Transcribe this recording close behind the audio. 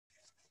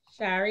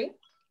Shari.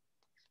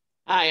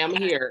 Hi, I'm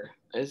here.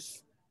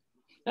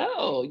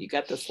 Oh, you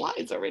got the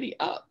slides already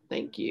up.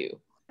 Thank you.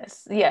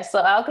 Yes, so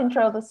I'll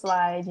control the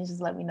slides. You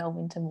just let me know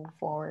when to move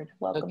forward.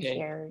 Welcome, Okay,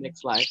 Sherry.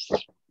 next slide.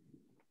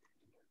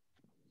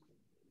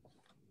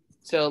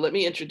 So let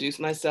me introduce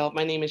myself.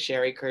 My name is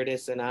Sherry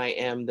Curtis, and I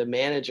am the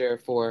manager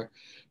for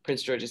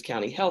Prince George's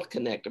County Health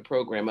Connect, a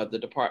program of the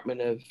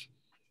Department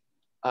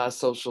of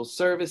Social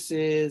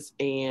Services.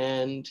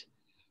 And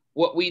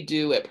what we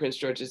do at Prince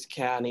George's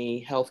County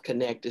Health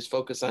Connect is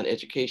focus on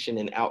education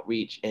and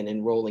outreach and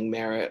enrolling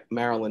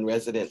Maryland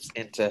residents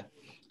into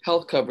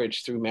health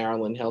coverage through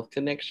Maryland Health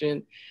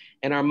Connection.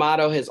 And our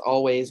motto has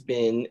always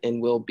been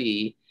and will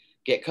be,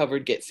 get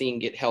covered, get seen,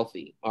 get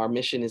healthy. Our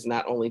mission is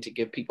not only to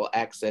give people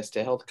access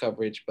to health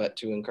coverage, but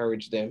to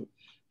encourage them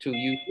to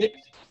use it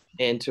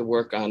and to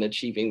work on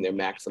achieving their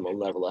maximal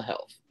level of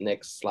health.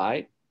 Next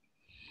slide.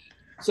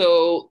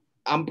 So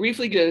I'm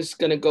briefly just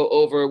going to go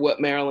over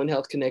what Maryland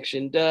Health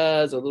Connection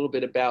does, a little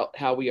bit about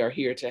how we are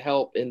here to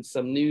help, and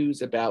some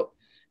news about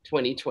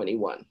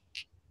 2021.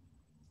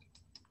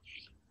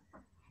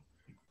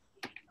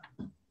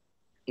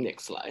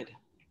 Next slide.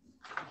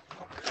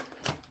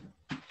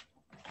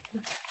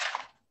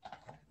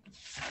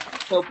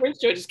 So Prince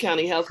George's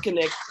County Health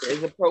Connect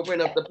is a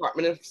program of the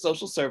Department of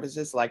Social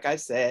Services, like I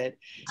said,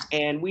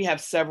 and we have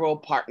several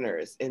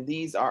partners. And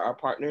these are our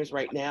partners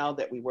right now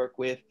that we work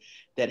with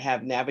that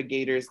have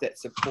navigators that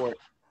support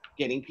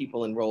getting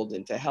people enrolled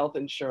into health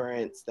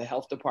insurance. The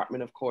health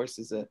department, of course,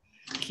 is a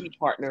key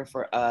partner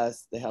for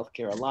us, the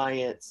Healthcare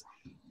Alliance.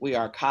 We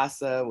are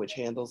CASA, which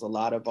handles a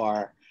lot of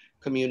our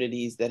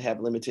communities that have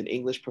limited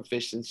English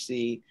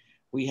proficiency.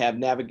 We have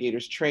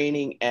navigators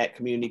training at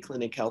Community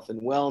Clinic Health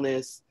and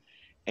Wellness.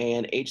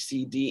 And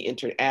HCD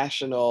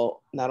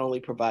International not only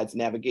provides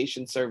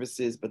navigation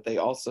services, but they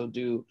also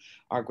do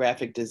our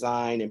graphic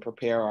design and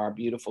prepare our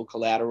beautiful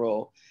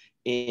collateral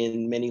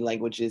in many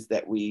languages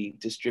that we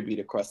distribute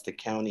across the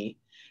county.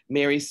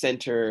 Mary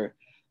Center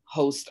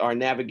hosts our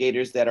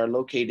navigators that are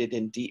located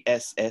in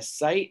DSS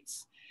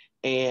sites,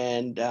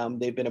 and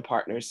they've been a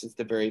partner since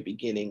the very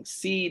beginning.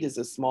 SEED is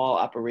a small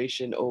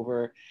operation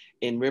over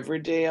in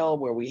Riverdale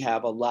where we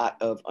have a lot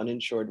of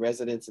uninsured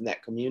residents in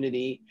that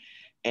community.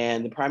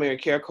 And the Primary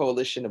Care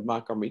Coalition of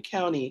Montgomery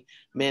County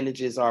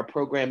manages our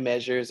program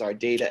measures, our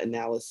data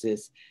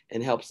analysis,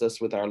 and helps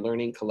us with our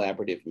learning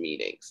collaborative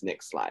meetings.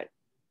 Next slide.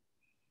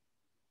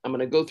 I'm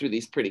gonna go through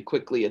these pretty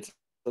quickly. It's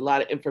a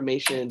lot of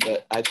information,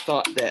 but I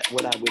thought that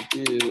what I would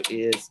do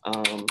is,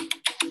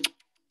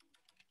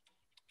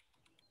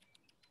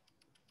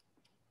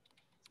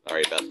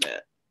 sorry about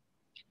that.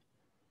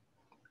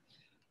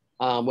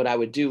 What I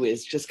would do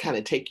is just kind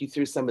of take you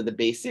through some of the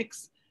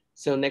basics.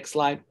 So next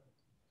slide.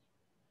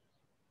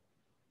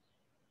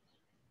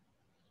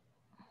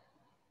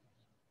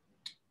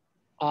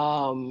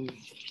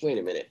 Wait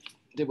a minute.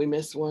 Did we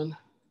miss one?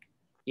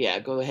 Yeah,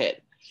 go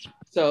ahead.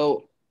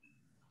 So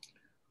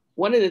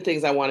one of the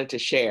things I wanted to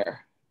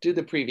share, do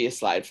the previous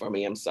slide for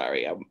me. I'm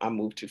sorry, I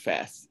moved too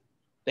fast.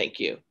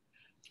 Thank you.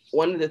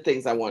 One of the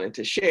things I wanted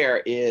to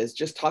share is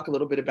just talk a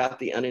little bit about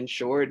the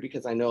uninsured,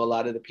 because I know a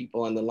lot of the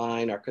people on the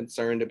line are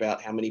concerned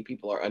about how many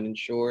people are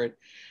uninsured.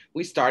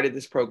 We started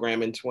this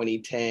program in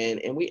 2010,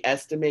 and we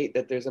estimate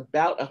that there's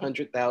about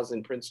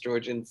 100,000 Prince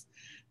Georgians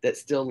that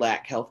still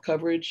lack health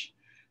coverage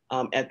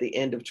at the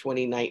end of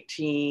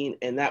 2019,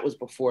 and that was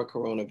before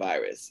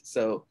coronavirus.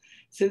 So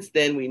since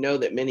then, we know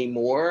that many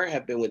more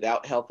have been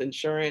without health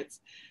insurance,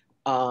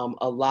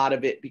 a lot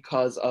of it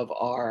because of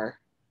our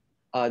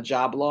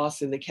job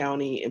loss in the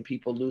county and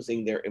people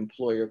losing their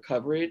employer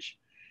coverage.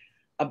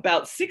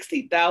 About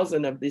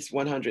 60,000 of this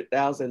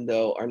 100,000,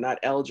 though, are not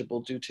eligible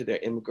due to their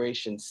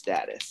immigration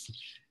status.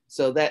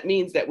 So that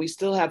means that we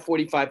still have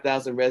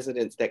 45,000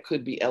 residents that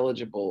could be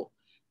eligible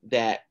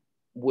that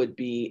would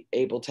be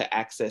able to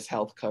access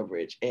health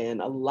coverage, and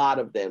a lot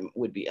of them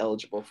would be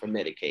eligible for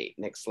Medicaid.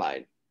 Next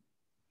slide.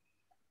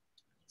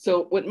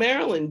 So what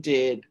Maryland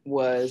did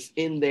was,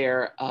 in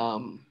their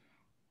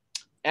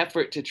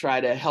effort to try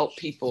to help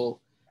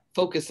people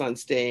focus on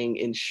staying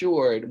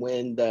insured,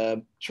 when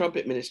the Trump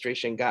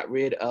administration got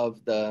rid of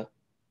the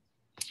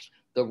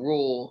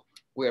rule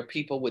where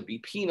people would be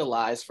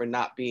penalized for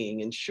not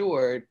being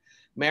insured,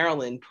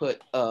 Maryland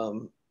put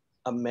an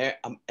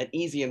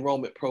easy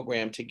enrollment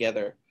program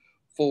together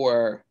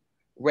for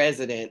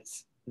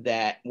residents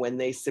that when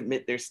they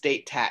submit their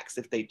state tax,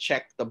 if they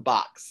check the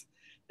box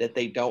that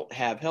they don't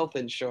have health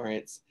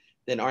insurance,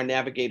 then our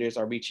navigators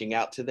are reaching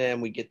out to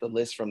them. We get the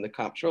list from the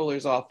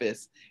comptroller's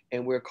office,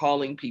 and we're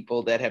calling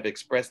people that have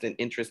expressed an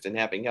interest in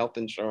having health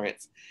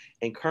insurance.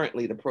 And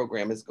currently the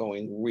program is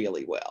going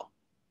really well.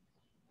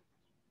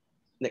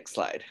 Next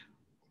slide.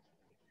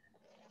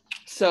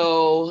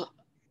 So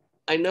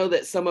I know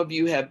that some of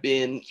you have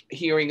been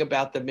hearing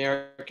about the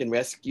American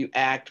Rescue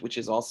Act, which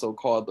is also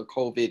called the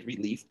COVID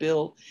Relief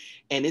Bill,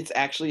 and it's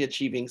actually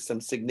achieving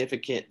some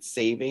significant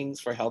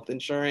savings for health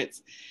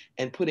insurance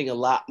and putting a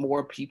lot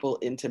more people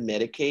into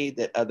Medicaid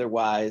that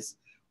otherwise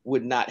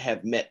would not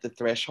have met the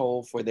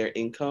threshold for their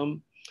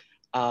income.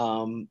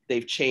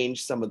 They've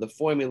changed some of the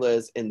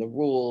formulas and the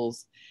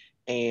rules.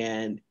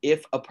 And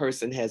if a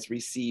person has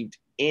received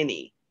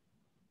any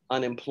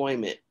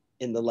unemployment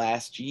in the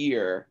last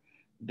year,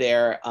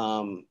 their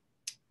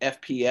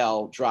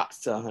FPL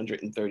drops to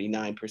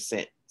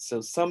 139%.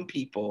 So some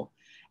people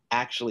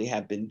actually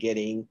have been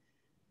getting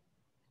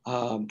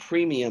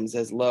premiums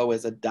as low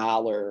as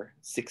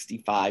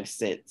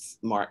 $1.65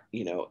 mark.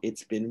 You know,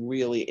 it's been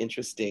really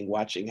interesting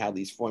watching how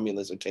these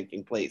formulas are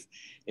taking place.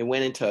 It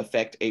went into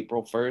effect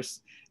April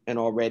 1st, and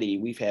already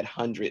we've had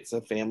hundreds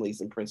of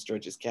families in Prince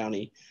George's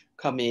County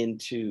come in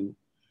to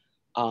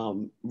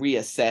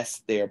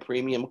reassess their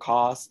premium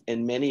costs,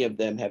 and many of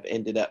them have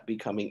ended up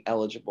becoming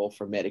eligible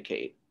for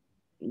Medicaid.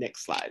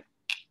 Next slide.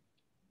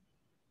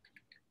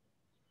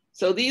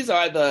 So these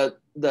are the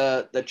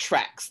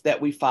tracks that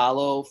we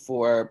follow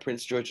for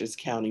Prince George's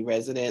County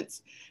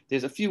residents.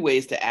 There's a few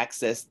ways to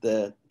access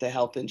the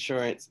health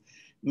insurance.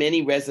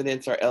 Many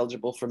residents are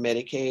eligible for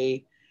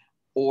Medicaid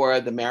or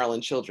the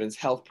Maryland Children's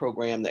Health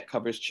Program that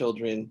covers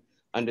children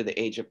under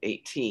the age of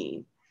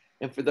 18.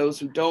 And for those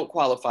who don't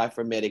qualify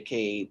for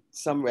Medicaid,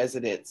 some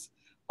residents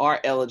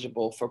are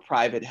eligible for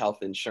private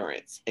health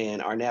insurance,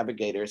 and our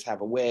navigators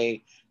have a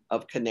way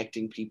of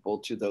connecting people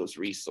to those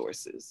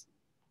resources.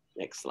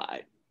 Next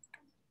slide.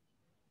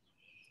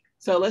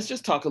 So let's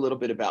just talk a little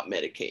bit about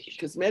Medicaid,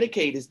 because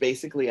Medicaid is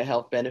basically a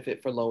health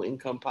benefit for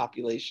low-income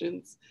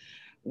populations.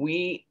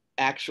 We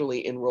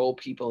actually enroll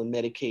people in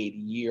Medicaid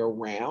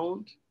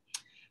year-round.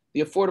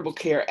 The Affordable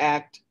Care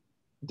Act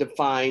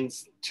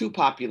defines two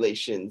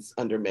populations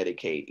under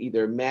Medicaid,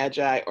 either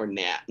Magi or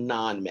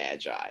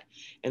non-Magi.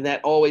 And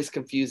that always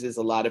confuses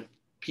a lot of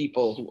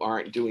people who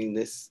aren't doing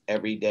this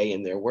every day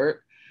in their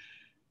work.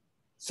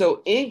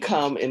 So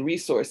income and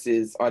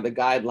resources are the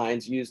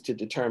guidelines used to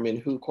determine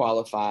who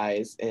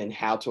qualifies and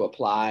how to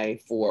apply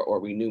for or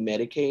renew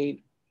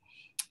Medicaid.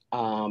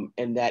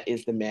 And that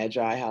is the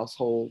Magi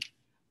household.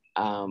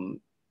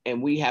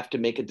 And we have to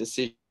make a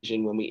decision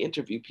when we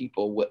interview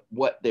people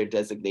what they're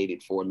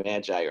designated for,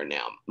 Magi or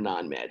now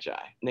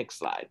non-Magi. Next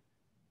slide.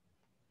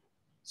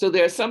 So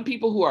there are some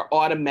people who are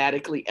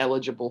automatically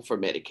eligible for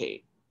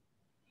Medicaid.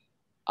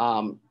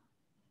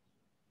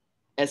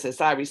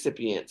 SSI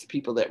recipients,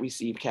 people that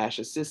receive cash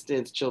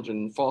assistance,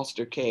 children in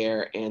foster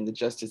care, and the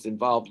justice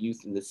involved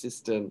youth in the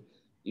system,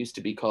 used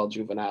to be called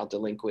juvenile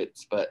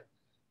delinquents, but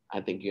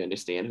I think you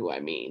understand who I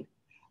mean.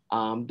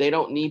 They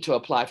don't need to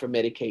apply for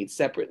Medicaid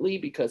separately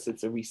because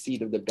it's a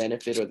receipt of the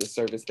benefit or the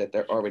service that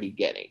they're already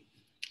getting.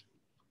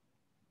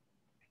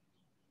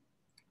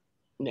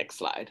 Next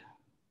slide.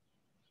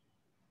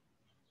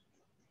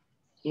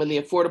 When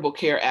the Affordable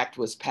Care Act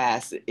was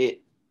passed,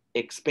 it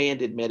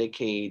expanded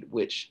Medicaid,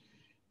 which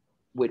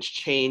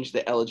changed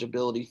the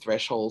eligibility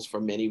thresholds for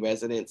many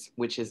residents,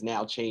 which has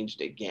now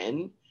changed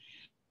again.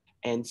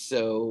 And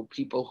so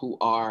people who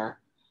are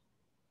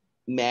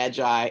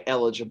Magi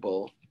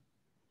eligible,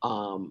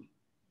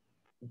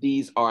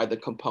 these are the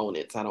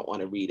components. I don't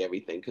want to read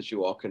everything because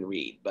you all can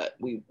read, but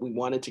we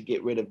wanted to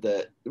get rid of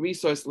the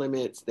resource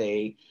limits.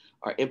 They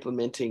are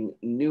implementing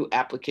new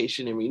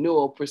application and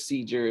renewal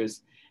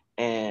procedures,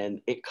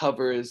 and it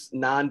covers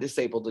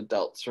non-disabled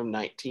adults from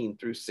 19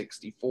 through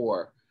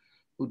 64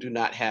 who do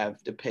not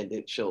have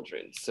dependent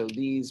children. So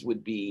these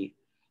would be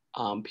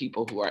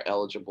people who are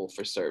eligible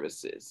for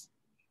services.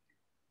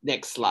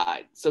 Next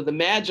slide. So the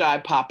Magi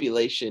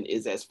population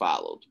is as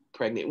followed: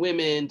 pregnant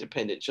women,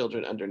 dependent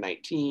children under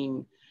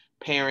 19,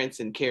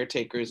 parents and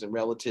caretakers and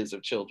relatives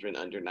of children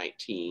under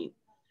 19,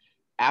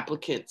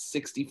 applicants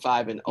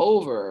 65 and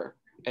over,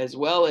 as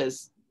well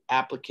as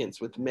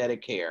applicants with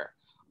Medicare,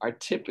 are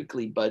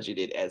typically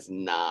budgeted as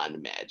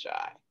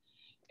non-Magi.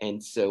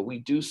 And so we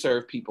do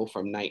serve people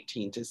from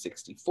 19 to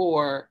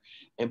 64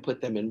 and put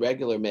them in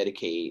regular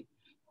Medicaid,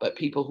 but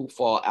people who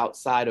fall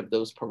outside of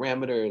those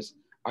parameters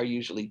are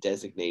usually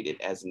designated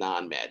as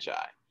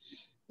non-Magi.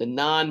 The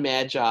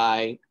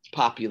non-Magi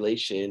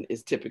population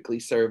is typically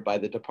served by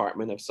the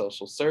Department of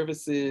Social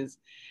Services,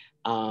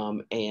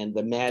 and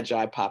the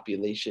Magi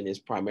population is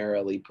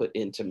primarily put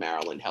into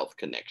Maryland Health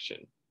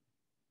Connection.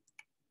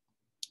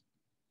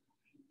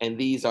 And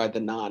these are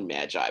the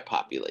non-Magi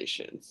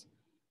populations.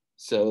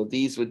 So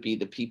these would be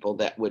the people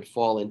that would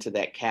fall into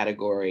that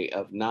category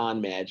of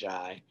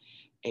non-Magi,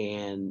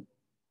 and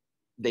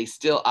they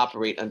still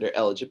operate under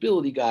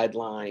eligibility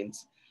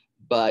guidelines,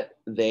 but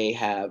they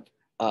have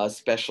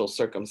special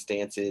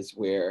circumstances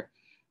where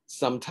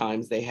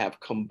sometimes they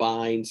have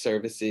combined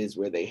services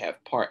where they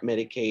have part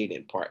Medicaid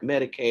and part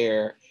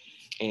Medicare,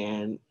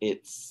 and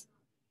it's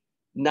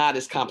not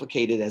as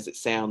complicated as it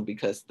sounds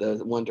because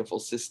the wonderful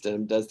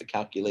system does the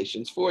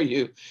calculations for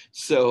you.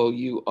 So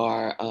you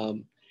are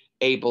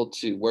able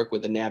to work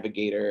with a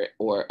navigator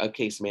or a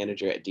case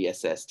manager at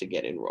DSS to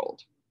get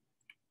enrolled.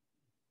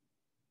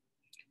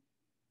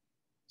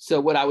 So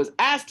what I was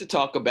asked to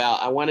talk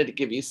about, I wanted to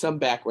give you some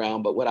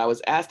background, but what I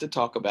was asked to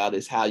talk about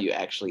is how you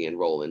actually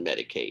enroll in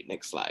Medicaid.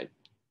 Next slide.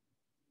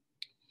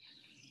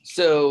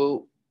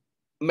 So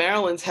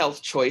Maryland's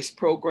Health Choice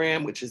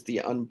Program, which is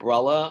the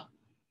umbrella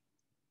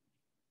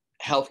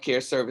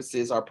healthcare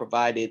services are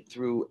provided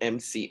through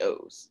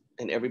MCOs.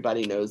 And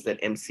everybody knows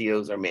that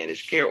MCOs are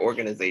managed care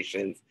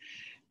organizations,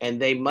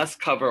 and they must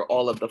cover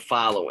all of the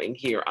following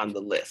here on the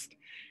list.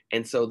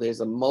 And so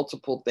there's a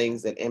multiple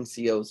things that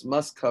MCOs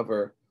must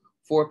cover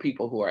for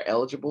people who are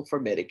eligible for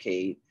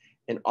Medicaid,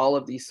 and all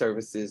of these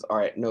services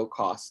are at no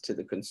cost to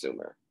the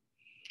consumer.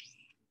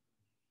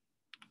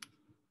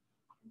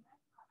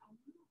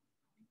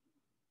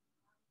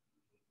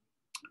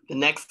 The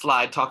next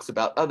slide talks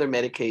about other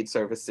Medicaid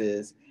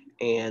services,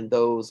 and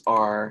those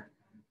are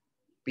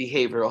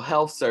behavioral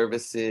health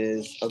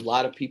services. A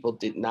lot of people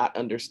did not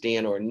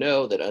understand or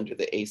know that under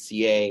the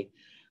ACA,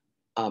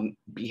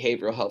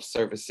 behavioral health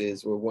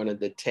services were one of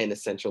the 10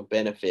 essential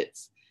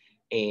benefits.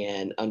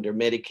 And under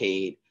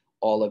Medicaid,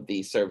 all of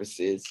these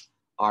services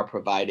are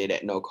provided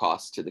at no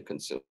cost to the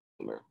consumer.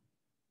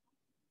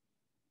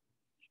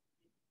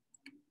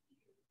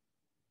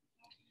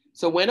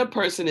 So when a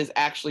person is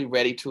actually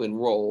ready to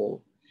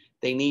enroll,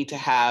 they need to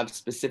have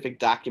specific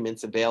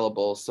documents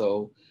available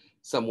so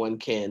someone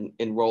can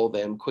enroll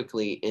them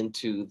quickly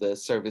into the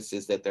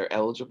services that they're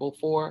eligible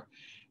for.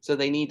 So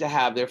they need to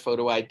have their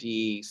photo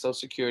ID, social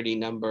security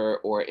number,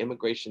 or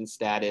immigration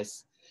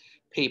status,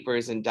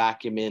 papers and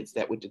documents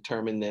that would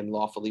determine them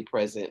lawfully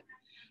present,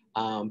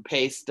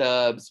 pay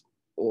stubs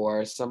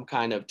or some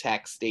kind of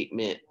tax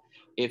statement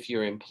if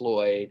you're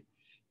employed,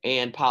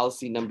 and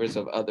policy numbers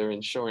of other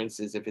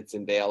insurances if it's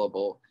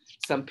available.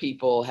 Some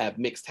people have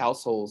mixed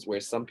households where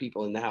some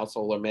people in the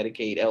household are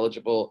Medicaid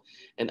eligible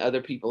and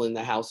other people in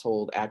the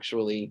household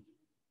actually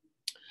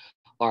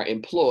are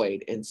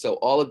employed. And so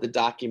all of the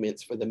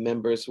documents for the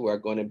members who are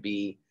going to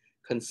be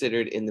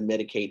considered in the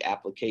Medicaid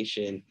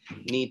application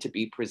need to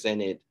be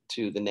presented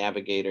to the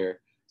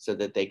Navigator so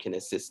that they can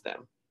assist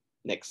them.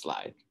 Next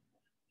slide.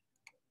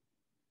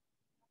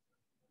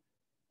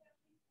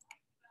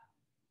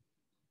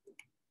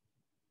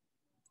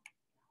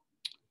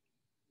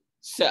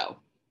 So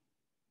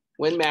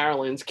when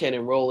Maryland's can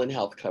enroll in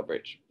health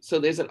coverage. So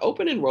there's an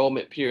open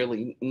enrollment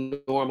period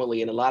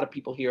normally, and a lot of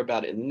people hear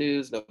about it in the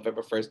news,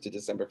 November 1st to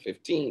December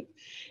 15th.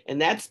 And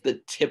that's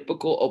the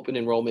typical open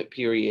enrollment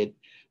period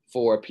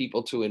for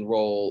people to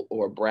enroll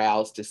or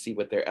browse to see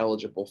what they're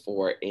eligible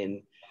for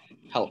in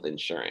health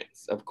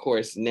insurance. Of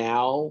course,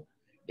 now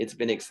it's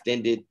been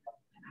extended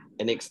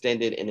and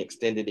extended and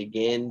extended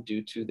again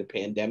due to the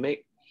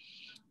pandemic.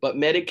 But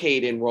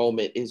Medicaid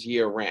enrollment is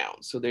year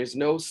round. So there's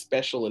no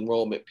special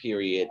enrollment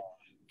period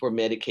for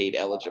Medicaid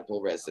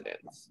eligible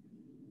residents.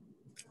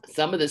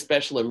 Some of the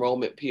special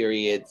enrollment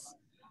periods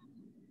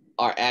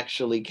are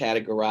actually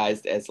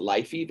categorized as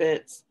life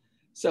events.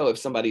 So if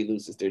somebody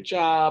loses their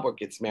job or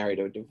gets married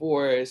or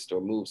divorced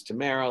or moves to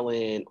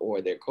Maryland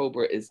or their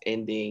COBRA is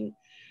ending,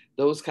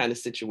 those kind of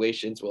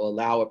situations will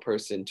allow a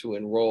person to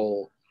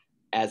enroll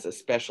as a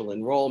special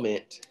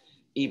enrollment,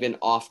 even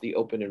off the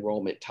open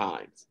enrollment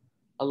times.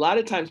 A lot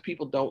of times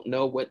people don't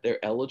know what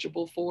they're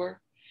eligible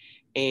for,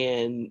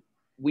 and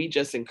we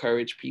just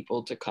encourage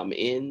people to come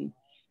in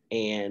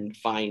and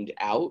find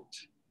out.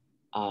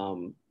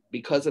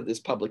 Because of this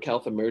public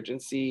health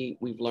emergency,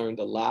 we've learned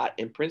a lot,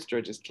 and Prince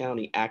George's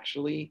County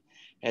actually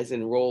has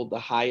enrolled the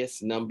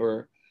highest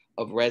number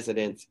of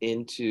residents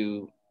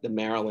into the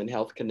Maryland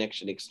Health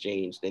Connection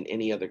Exchange than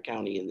any other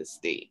county in the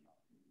state.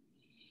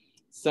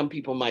 Some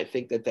people might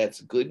think that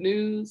that's good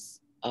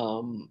news,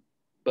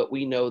 but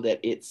we know that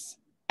it's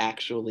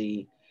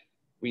actually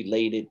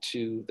related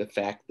to the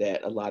fact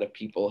that a lot of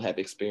people have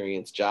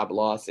experienced job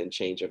loss and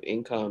change of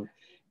income,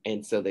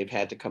 and so they've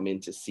had to come in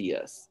to see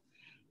us.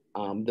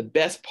 The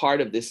best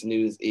part of this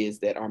news is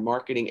that our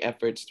marketing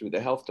efforts through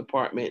the health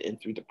department and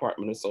through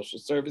Department of Social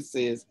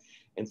Services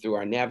and through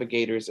our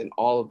navigators and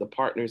all of the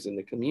partners in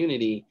the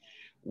community,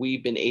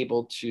 we've been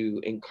able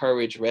to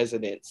encourage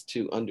residents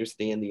to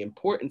understand the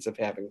importance of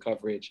having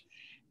coverage,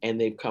 and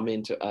they've come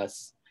into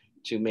us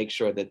to make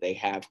sure that they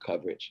have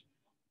coverage.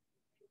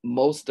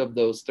 Most of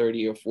those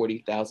 30 or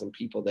 40,000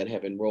 people that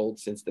have enrolled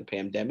since the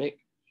pandemic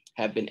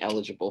have been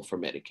eligible for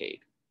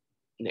Medicaid.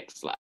 Next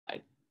slide.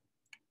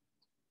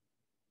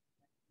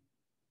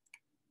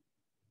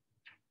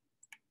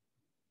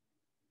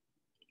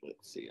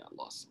 Let's see, I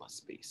lost my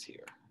space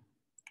here.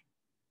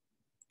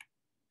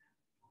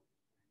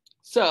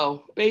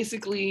 So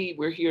basically,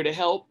 we're here to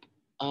help.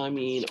 I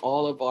mean,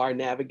 all of our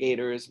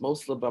navigators,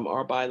 most of them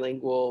are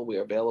bilingual.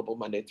 We're available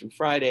Monday through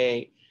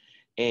Friday,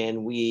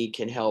 and we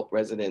can help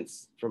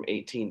residents from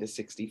 18 to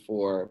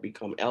 64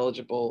 become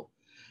eligible.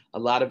 A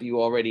lot of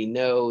you already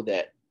know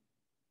that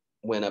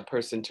when a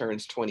person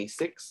turns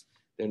 26,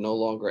 they're no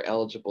longer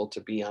eligible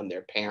to be on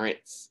their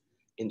parents'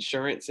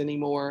 insurance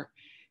anymore.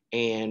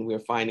 And we're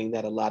finding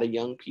that a lot of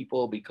young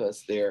people,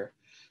 because they're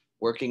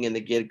working in the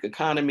gig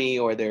economy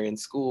or they're in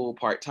school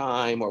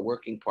part-time or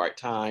working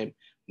part-time,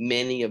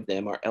 many of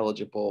them are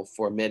eligible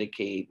for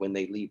Medicaid when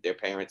they leave their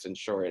parents'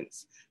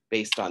 insurance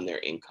based on their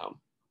income.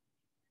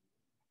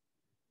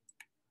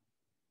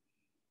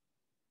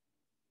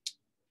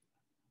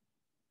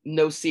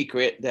 No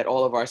secret that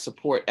all of our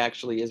support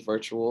actually is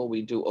virtual.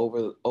 We do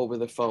over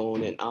the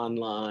phone and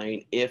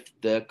online if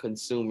the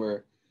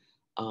consumer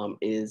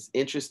is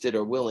interested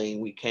or willing,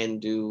 we can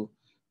do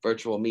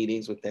virtual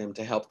meetings with them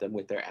to help them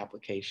with their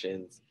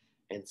applications.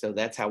 And so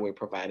that's how we're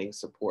providing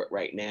support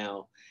right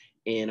now.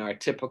 In our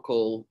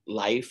typical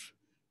life,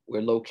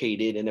 we're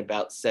located in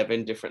about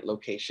 7 different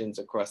locations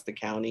across the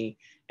county.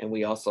 And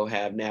we also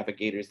have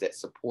navigators that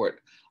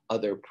support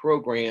other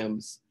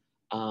programs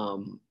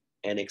and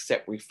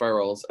accept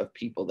referrals of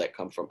people that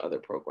come from other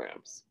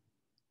programs.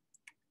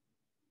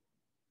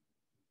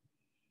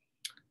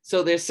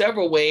 So there's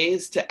several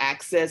ways to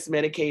access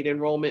Medicaid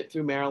enrollment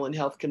through Maryland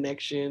Health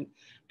Connection.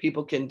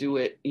 People can do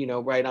it,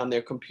 right on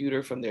their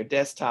computer from their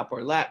desktop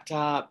or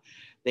laptop.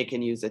 They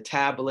can use a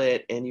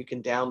tablet, and you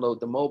can download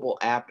the mobile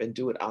app and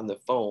do it on the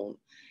phone.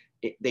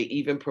 They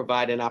even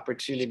provide an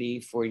opportunity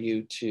for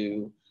you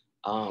to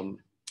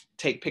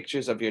take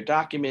pictures of your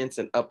documents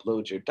and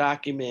upload your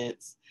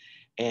documents.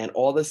 And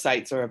all the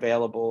sites are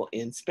available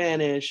in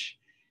Spanish.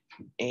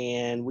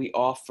 And we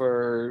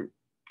offer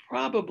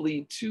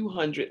probably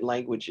 200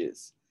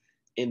 languages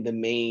in the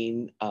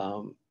main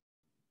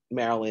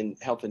Maryland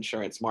health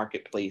insurance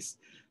marketplace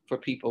for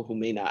people who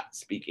may not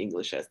speak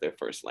English as their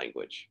first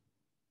language.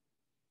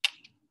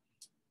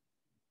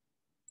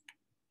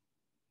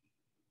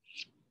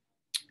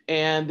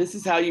 And this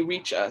is how you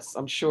reach us.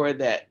 I'm sure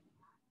that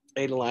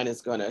Adeline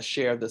is going to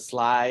share the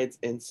slides.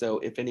 And so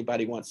if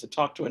anybody wants to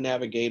talk to a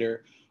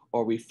navigator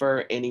or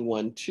refer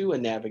anyone to a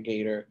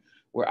navigator,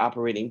 we're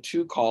operating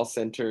 2 call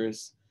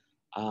centers.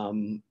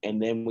 And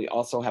then we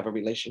also have a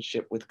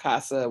relationship with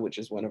CASA, which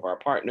is one of our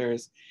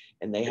partners.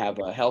 And they have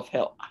a health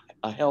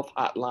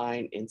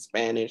hotline in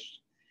Spanish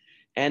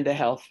and a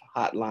health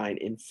hotline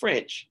in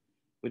French,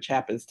 which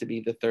happens to be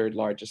the 3rd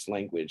largest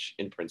language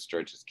in Prince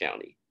George's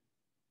County.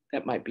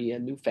 That might be a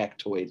new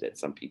factoid that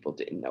some people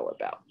didn't know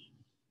about.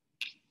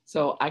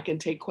 So I can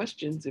take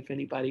questions if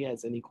anybody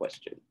has any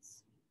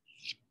questions.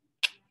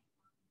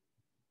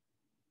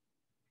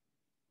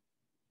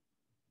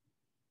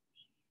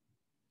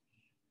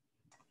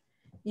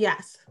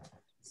 Yes.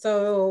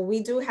 So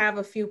we do have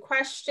a few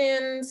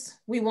questions.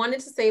 We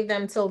wanted to save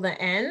them till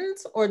the end,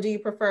 or do you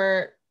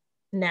prefer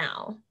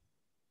now?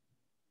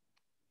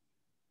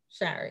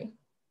 Shari.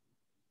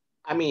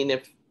 I mean,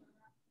 if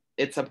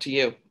it's up to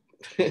you.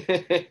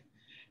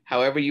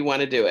 However you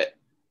want to do it.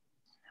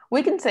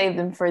 We can save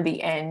them for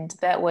the end.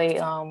 That way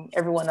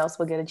everyone else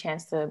will get a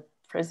chance to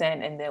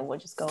present, and then we'll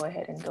just go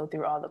ahead and go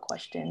through all the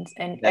questions.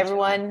 And that's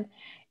everyone, fine.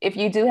 If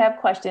you do have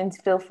questions,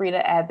 feel free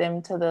to add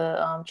them to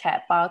the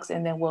chat box,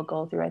 and then we'll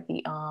go through at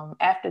the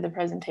after the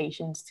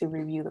presentations to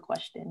review the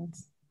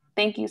questions.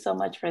 Thank you so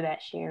much for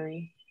that,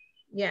 Sherry.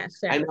 Yes,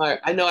 yeah,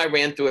 I know I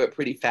ran through it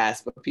pretty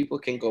fast, but people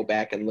can go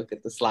back and look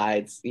at the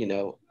slides,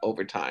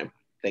 over time.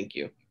 Thank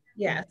you.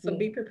 Yeah, so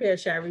be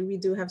prepared, Sherry. We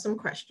do have some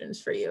questions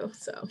for you,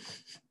 so.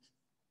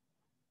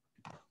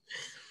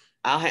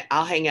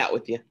 I'll hang out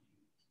with you.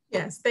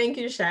 Yes, thank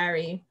you,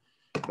 Shari.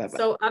 Bye-bye.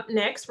 So up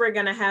next, we're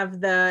gonna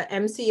have the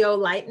MCO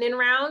lightning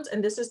round,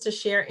 and this is to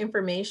share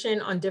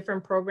information on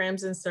different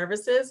programs and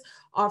services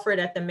offered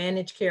at the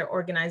managed care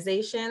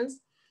organizations.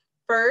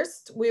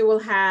 First, we will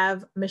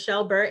have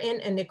Michelle Burton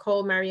and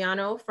Nicole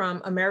Mariano from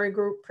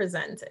Amerigroup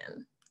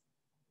presenting.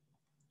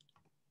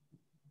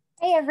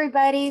 Hey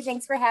everybody,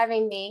 thanks for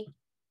having me.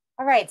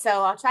 All right,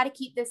 so I'll try to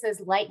keep this as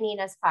lightning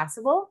as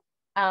possible.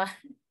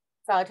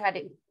 So I'll try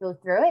to go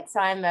through it.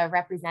 So I'm a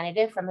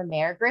representative from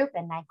Amerigroup,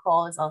 and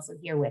Nicole is also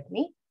here with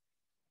me.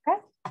 Okay.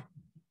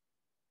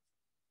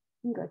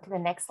 You can go to the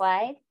next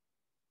slide.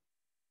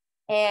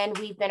 And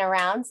we've been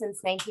around since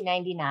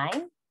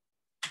 1999.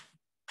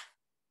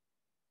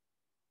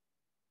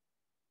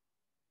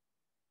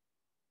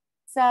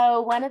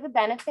 So one of the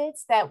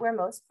benefits that we're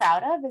most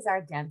proud of is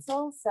our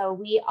dental. So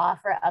we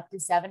offer up to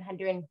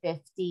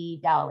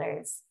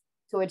 $750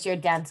 towards your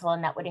dental,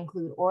 and that would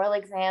include oral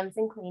exams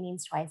and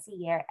cleanings twice a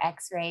year,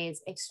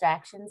 x-rays,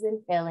 extractions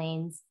and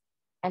fillings.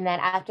 And then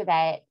after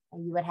that,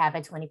 you would have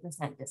a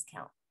 20%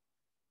 discount.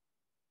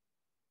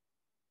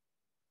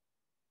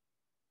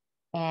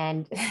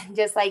 And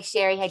just like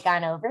Sherry had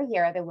gone over,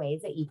 here are the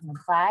ways that you can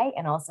apply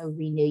and also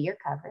renew your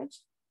coverage.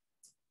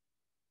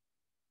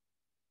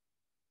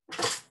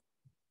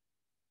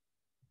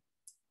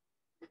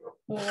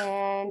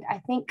 And I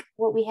think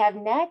what we have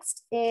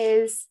next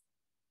is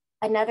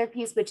another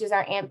piece, which is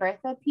our Aunt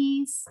Bertha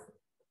piece.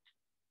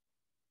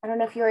 I don't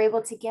know if you were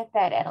able to get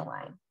that,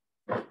 Adeline.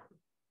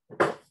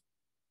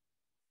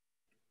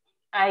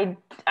 I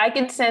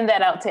can send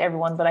that out to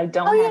everyone, but I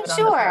don't have it on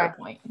the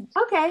PowerPoint.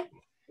 Okay.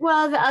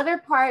 Well, the other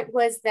part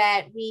was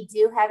that we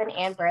do have an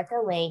Aunt Bertha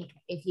link.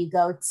 If you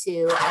go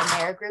to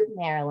Amerigroup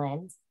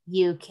Maryland,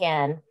 you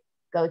can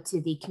go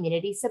to the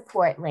community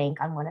support link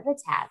on one of the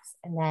tabs.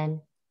 And then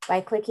by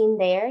clicking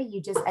there,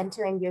 you just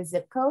enter in your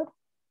zip code,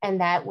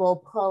 and that will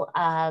pull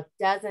up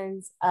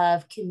dozens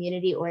of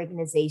community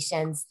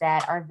organizations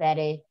that are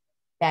vetted,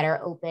 that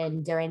are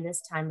open during this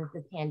time of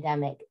the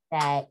pandemic,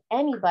 that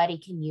anybody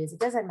can use. It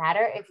doesn't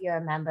matter if you're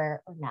a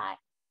member or not.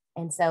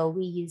 And so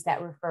we use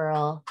that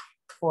referral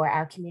for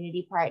our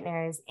community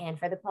partners and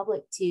for the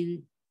public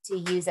to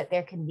use at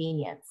their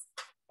convenience.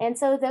 And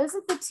so those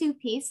are the two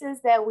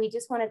pieces that we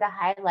just wanted to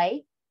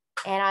highlight.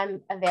 And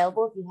I'm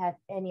available if you have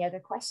any other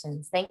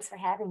questions. Thanks for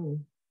having me.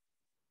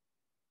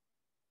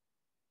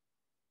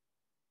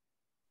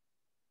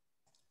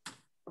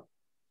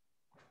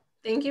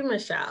 Thank you,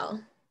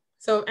 Michelle.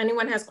 So if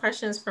anyone has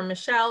questions for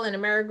Michelle and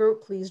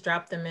Amerigroup, please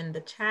drop them in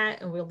the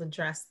chat and we'll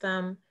address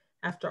them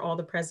after all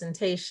the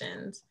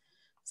presentations.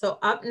 So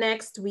up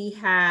next, we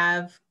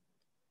have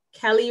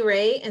Kelly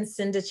Ray and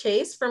Cinda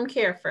Chase from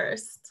Care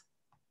First.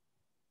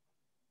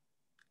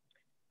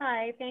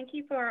 Hi, thank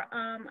you for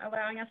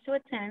allowing us to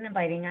attend and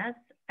inviting us.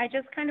 I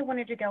just kind of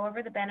wanted to go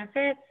over the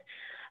benefits.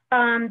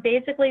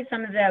 Basically,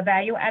 some of the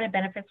value-added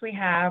benefits we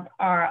have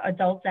are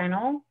adult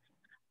dental,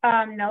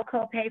 no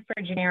copay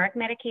for generic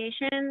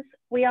medications.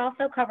 We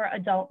also cover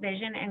adult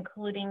vision,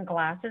 including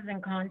glasses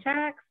and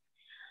contacts.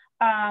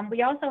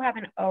 We also have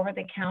an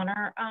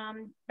over-the-counter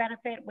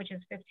benefit, which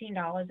is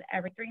 $15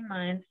 every 3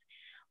 months,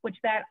 which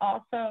that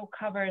also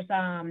covers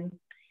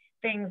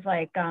things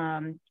like,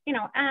 you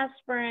know,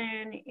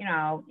 aspirin, you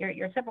know,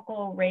 your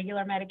typical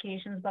regular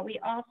medications, but we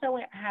also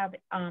have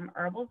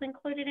herbals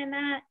included in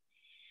that.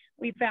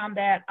 We found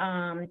that,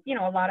 you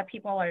know, a lot of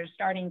people are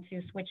starting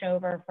to switch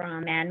over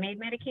from man-made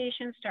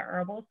medications to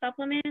herbal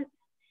supplements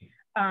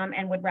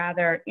and would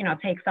rather, you know,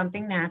 take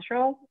something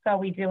natural. So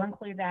we do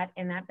include that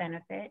in that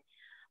benefit.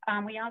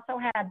 We also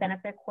have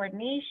benefit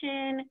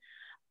coordination.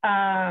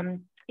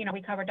 You know,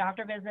 we cover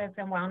doctor visits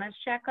and wellness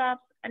checkups.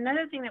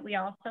 Another thing that we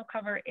also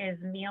cover is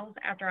meals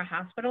after a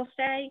hospital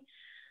stay.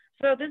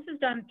 So this is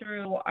done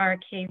through our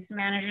case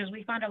managers.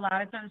 We find a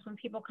lot of times when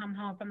people come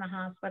home from the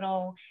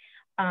hospital,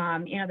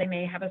 you know, they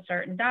may have a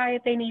certain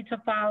diet they need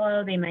to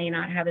follow. They may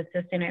not have an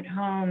assistant at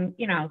home,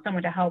 you know,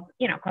 someone to help,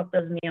 you know, cook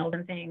those meals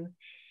and things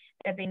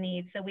that they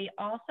need. So we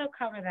also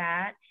cover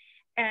that.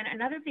 And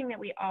another thing that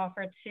we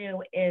offer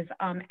too is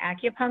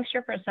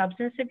acupuncture for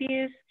substance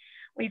abuse.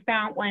 We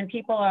found when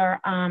people are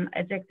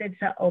addicted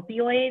to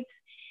opioids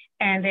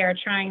and they're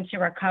trying to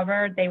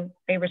recover,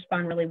 they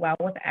respond really well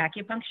with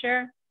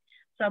acupuncture.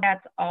 So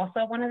that's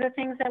also one of the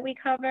things that we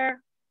cover.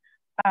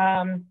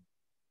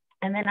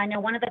 And then I know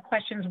one of the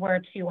questions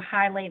were to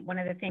highlight one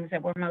of the things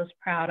that we're most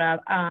proud of.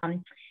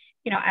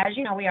 You know, as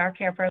you know, we are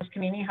Care First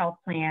Community Health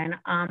Plan.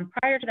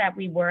 Prior to that,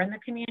 we were in the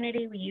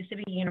community. We used to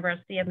be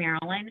University of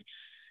Maryland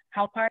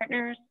Health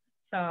Partners.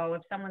 So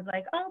if someone's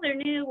like, oh, they're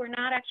new, we're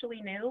not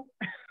actually new.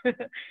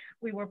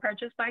 We were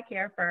purchased by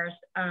Care First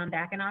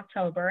back in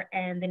October,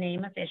 and the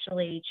name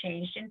officially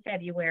changed in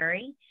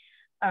February.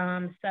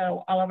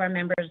 So all of our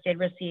members did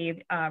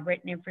receive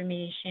written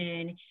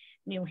information,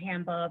 new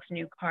handbooks,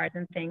 new cards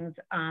and things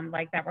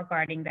like that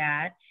regarding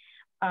that.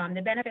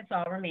 The benefits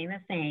all remain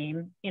the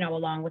same, you know,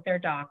 along with their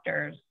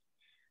doctors.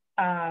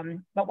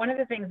 But one of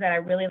the things that I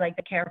really like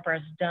that Care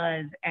First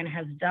does and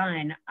has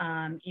done,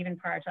 even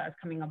prior to us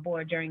coming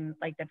aboard during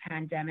like the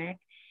pandemic,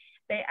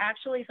 they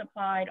actually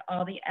supplied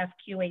all the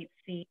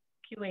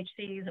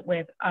QHCs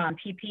with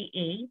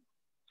PPE.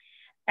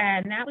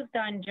 And that was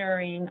done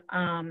during,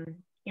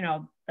 you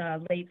know,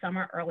 the late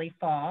summer, early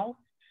fall.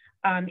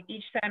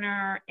 Each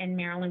center in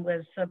Maryland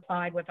was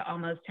supplied with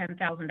almost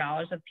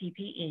 $10,000 of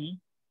PPE.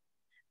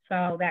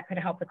 So that could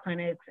help the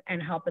clinics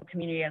and help the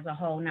community as a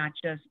whole, not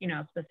just, you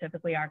know,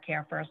 specifically our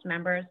Care First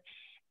members.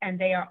 And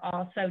they are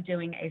also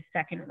doing a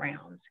second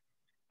round,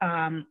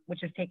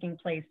 which is taking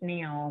place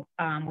now,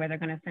 where they're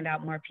going to send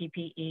out more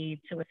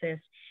PPE to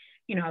assist,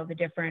 you know, the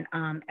different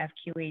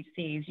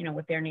FQHCs, you know,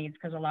 with their needs,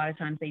 because a lot of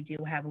times they do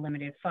have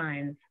limited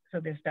funds. So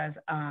this does,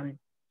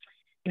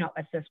 you know,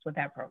 assist with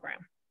that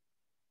program.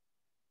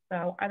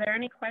 So are there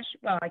any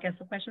questions? Well, I guess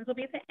the questions will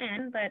be at the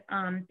end, but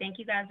thank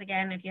you guys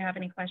again. If you have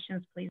any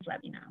questions, please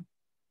let me know.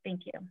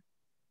 Thank you.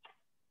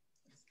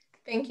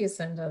 Thank you,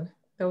 Cinda.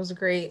 That was a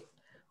great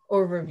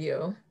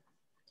overview.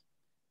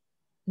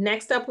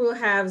 Next up, we'll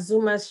have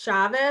Zuma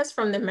Chavez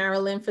from the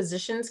Maryland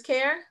Physicians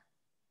Care.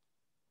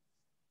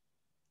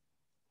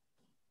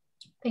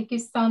 Thank you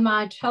so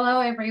much. Hello,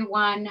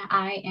 everyone.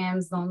 I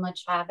am Zuma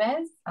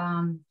Chavez,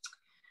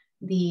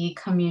 the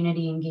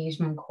Community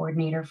Engagement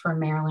Coordinator for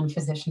Maryland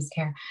Physicians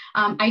Care.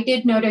 I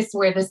did notice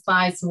where the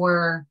slides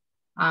were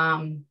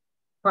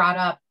brought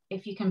up.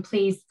 If you can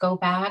please go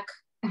back.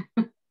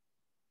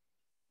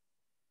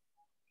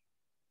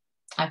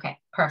 Okay,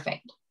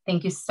 perfect.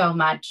 Thank you so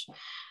much.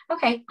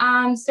 Okay,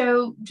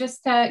 so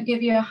just to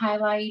give you a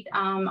highlight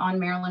on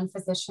Maryland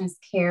Physicians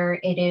Care,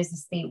 it is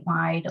a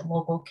statewide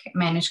local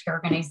managed care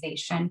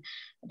organization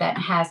that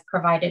has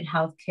provided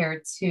healthcare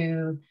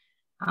to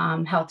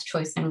Health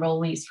Choice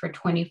enrollees for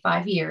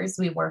 25 years.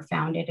 We were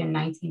founded in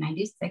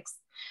 1996.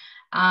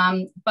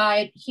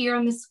 But here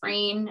on the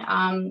screen,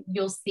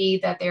 you'll see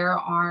that there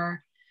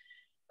are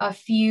a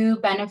few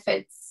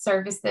benefits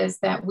services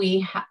that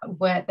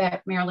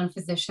that Maryland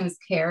Physicians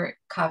Care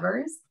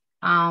covers.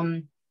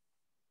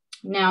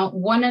 Now,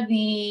 one of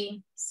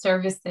the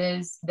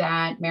services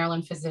that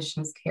Maryland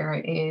Physicians Care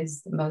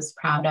is most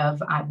proud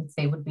of, I would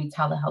say, would be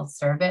telehealth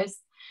service.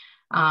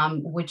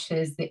 Which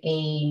is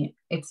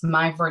it's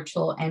My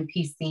Virtual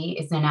MPC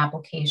is an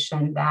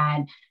application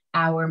that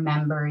our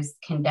members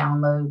can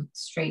download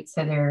straight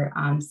to their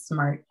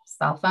smart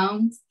cell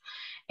phones.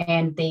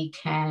 and they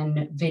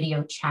can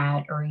video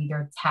chat or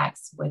either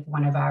text with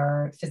one of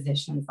our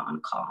physicians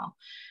on call.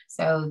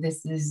 So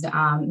this is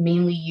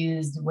mainly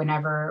used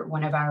whenever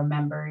one of our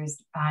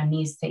members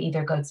needs to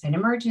either go to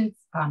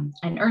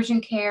an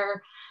urgent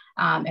care,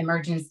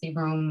 emergency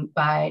room,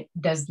 but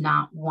does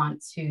not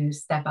want to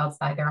step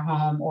outside their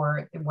home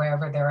or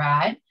wherever they're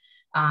at.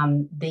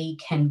 They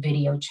can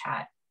video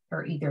chat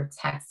or either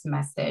text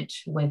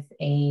message with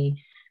a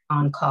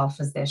on-call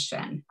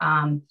physician.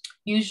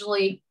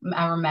 Usually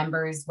our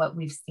members, what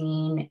we've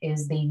seen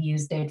is they've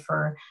used it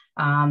for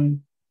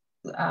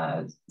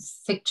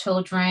sick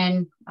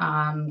children,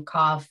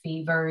 cough,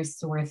 fever,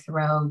 sore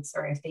throats,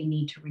 or if they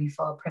need to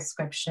refill a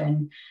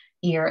prescription,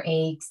 ear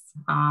aches,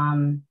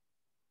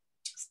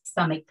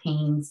 stomach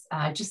pains,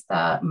 just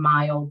a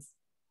mild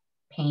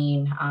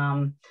pain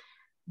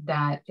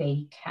that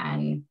they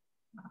can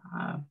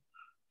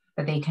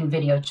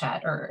video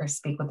chat or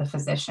speak with a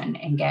physician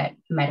and get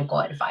medical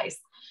advice.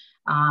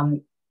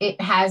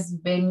 It has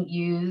been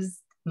used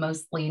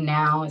mostly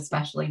now,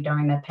 especially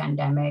during the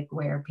pandemic,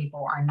 where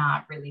people are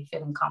not really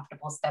feeling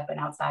comfortable stepping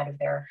outside of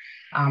their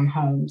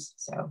homes.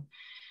 So,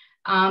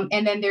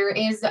 and then there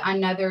is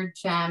another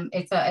gem.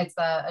 It's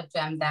a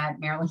gem that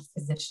Maryland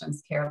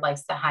Physicians Care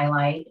likes to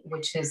highlight,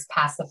 which is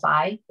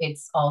Pacify.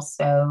 It's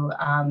also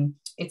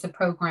it's a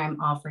program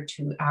offered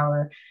to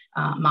our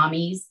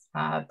mommies,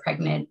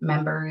 pregnant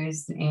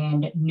members,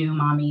 and new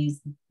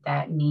mommies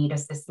that need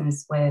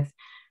assistance with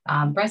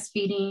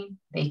breastfeeding.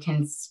 They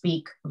can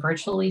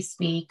virtually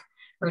speak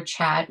or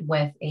chat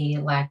with a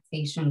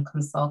lactation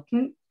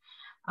consultant.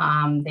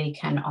 They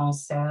can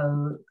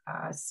also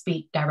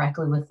speak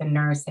directly with the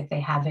nurse if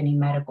they have any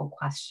medical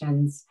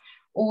questions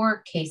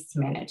or case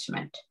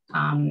management.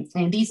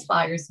 And these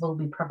flyers will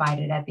be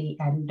provided at the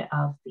end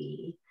of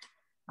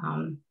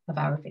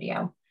our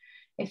video.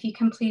 If you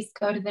can please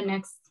go to the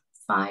next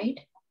slide.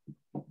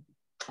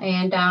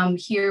 And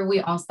here we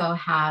also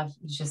have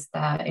just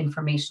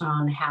information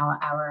on how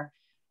our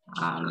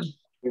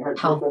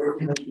health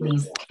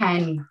employees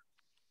can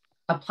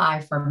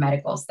apply for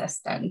medical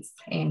assistance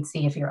and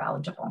see if you're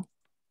eligible.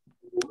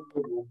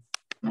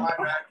 I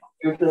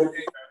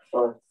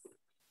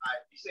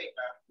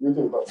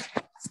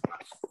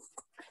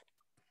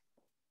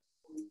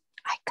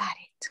got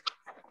it.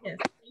 Yes.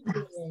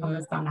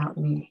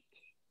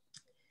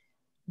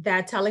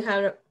 That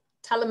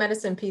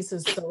telemedicine piece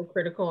is so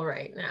critical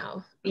right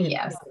now.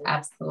 Yes,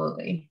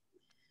 absolutely.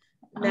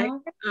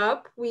 Next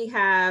up, we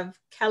have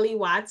Kelly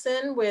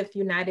Watson with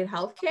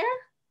UnitedHealthcare.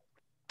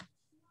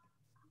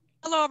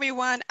 Hello,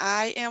 everyone.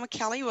 I am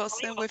Kelly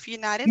Wilson with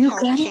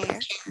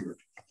UnitedHealthcare.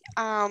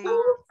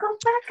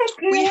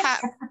 We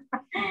have,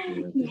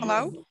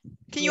 hello?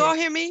 Can you all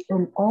hear me?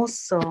 And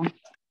also,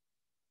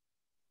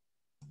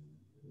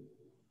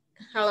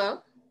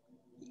 hello?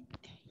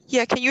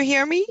 Yeah, can you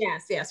hear me?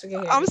 Yes, we can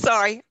hear you. I'm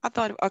sorry, I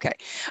thought, okay.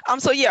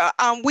 So yeah,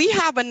 we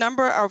have a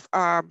number of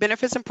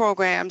benefits and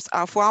programs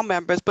for our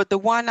members, but the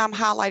one I'm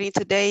highlighting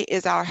today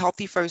is our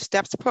Healthy First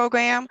Steps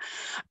program.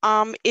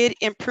 It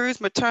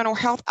improves maternal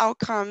health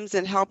outcomes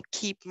and help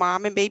keep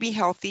mom and baby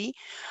healthy.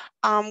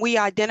 We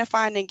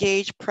identify and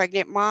engage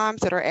pregnant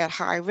moms that are at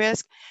high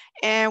risk,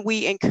 and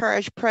we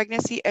encourage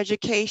pregnancy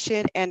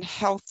education and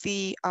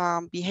healthy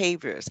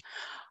behaviors.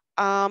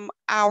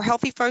 Our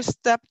Healthy First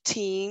Step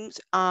teams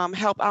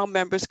help our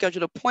members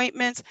schedule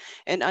appointments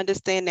and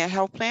understand their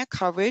health plan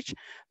coverage.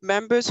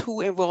 Members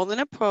who enroll in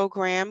a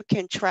program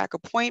can track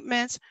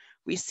appointments,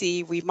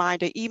 receive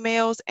reminder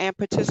emails, and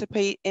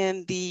participate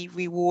in the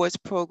rewards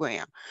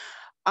program.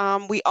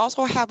 We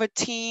also have a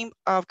team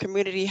of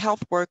community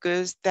health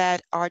workers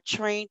that are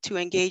trained to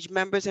engage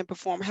members and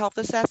perform health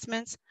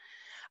assessments.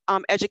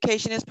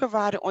 Education is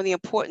provided on the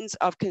importance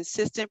of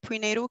consistent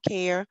prenatal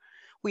care.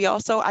 We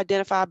also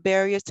identify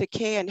barriers to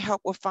care and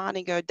help with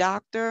finding a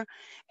doctor,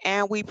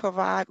 and we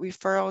provide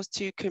referrals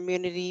to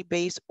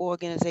community-based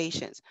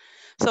organizations.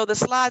 So the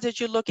slides that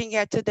you're looking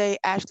at today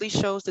actually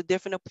shows the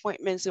different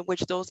appointments in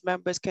which those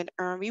members can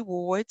earn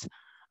rewards,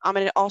 and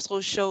it also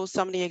shows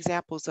some of the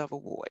examples of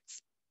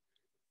awards.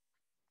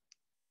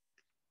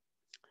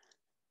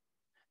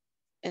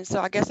 And so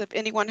I guess if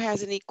anyone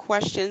has any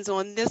questions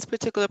on this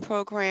particular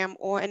program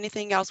or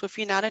anything else with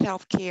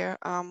UnitedHealthcare,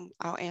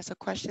 I'll answer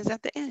questions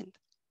at the end.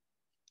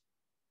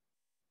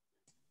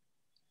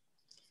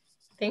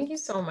 Thank you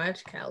so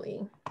much,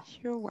 Kelly.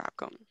 You're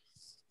welcome.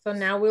 So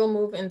now we'll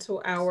move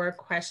into our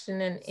question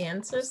and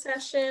answer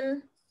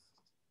session.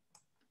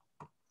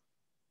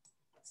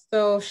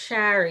 So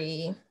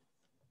Shari,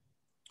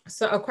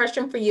 so a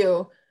question for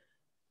you.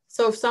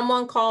 So if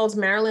someone calls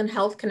Maryland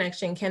Health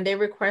Connection, can they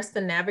request the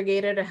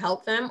Navigator to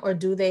help them, or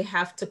do they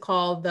have to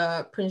call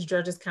the Prince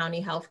George's County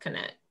Health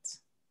Connect?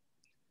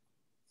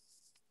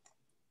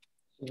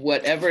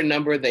 Whatever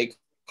number they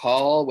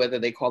call, whether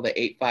they call the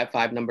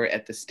 855 number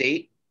at the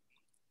state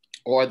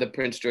or the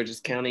Prince George's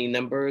County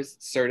numbers,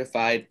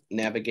 certified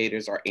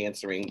navigators are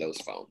answering those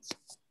phones.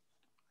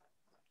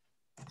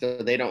 So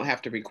they don't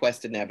have to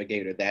request a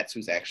navigator, that's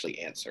who's actually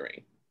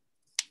answering.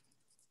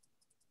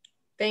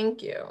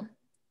 Thank you.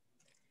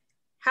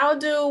 How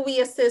do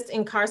we assist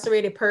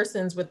incarcerated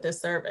persons with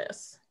this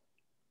service?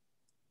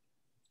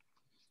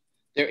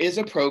 There is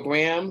a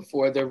program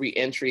for the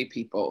reentry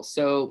people.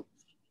 So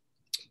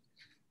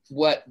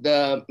what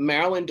the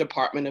Maryland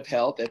Department of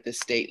Health at the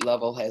state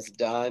level has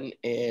done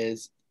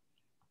is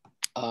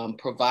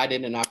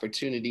provided an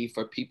opportunity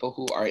for people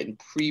who are in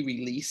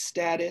pre-release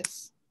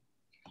status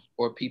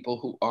or people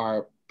who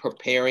are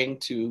preparing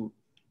to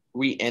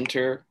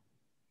re-enter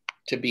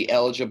to be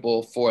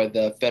eligible for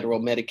the federal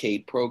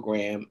Medicaid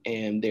program.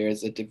 And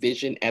there's a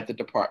division at the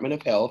Department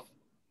of Health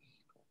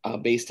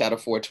based out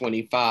of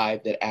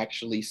 425 that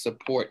actually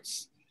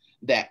supports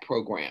that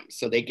program.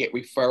 So they get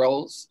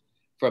referrals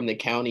from the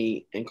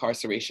county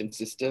incarceration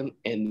system,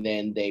 and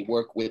then they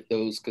work with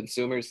those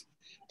consumers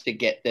to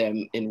get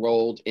them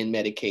enrolled in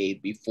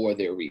Medicaid before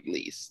they're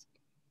released.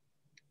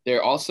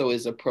 There also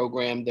is a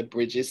program, the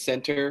Bridges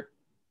Center,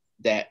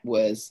 that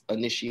was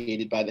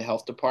initiated by the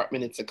health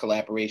department. It's a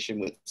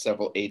collaboration with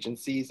several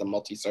agencies, a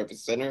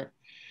multi-service center.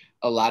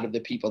 A lot of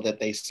the people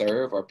that they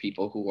serve are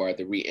people who are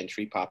the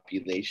reentry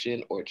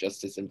population or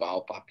justice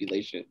involved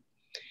population.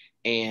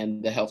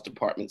 And the health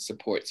department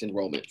supports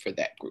enrollment for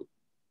that group.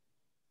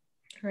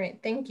 All right,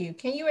 thank you.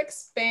 Can you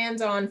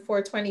expand on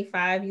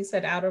 425? You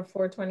said out of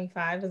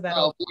 425, is that?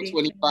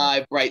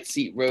 425 Bright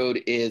Seat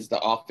Road is the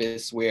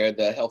office where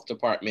the health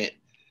department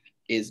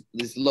is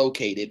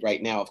located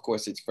right now. Of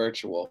course, it's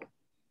virtual,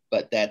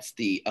 but that's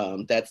the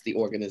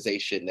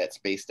organization that's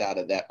based out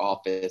of that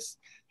office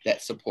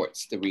that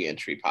supports the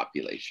reentry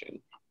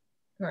population.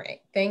 All right,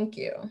 thank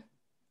you.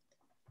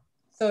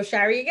 So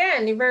Shari,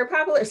 again, you're very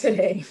popular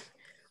today.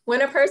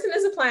 When a person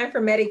is applying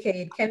for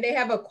Medicaid, can they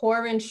have a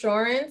core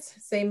insurance,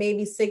 say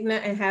maybe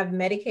Cigna, and have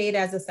Medicaid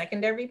as a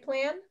secondary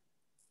plan?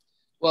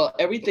 Well,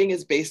 everything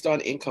is based on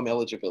income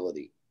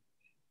eligibility.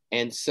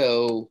 And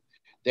so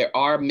there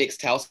are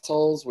mixed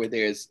households where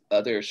there's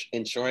other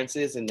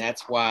insurances, and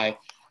that's why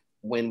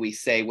when we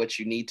say what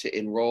you need to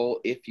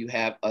enroll, if you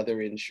have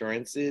other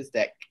insurances,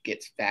 that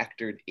gets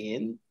factored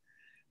in.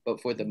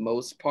 But for the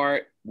most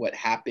part, what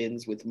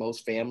happens with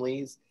most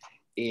families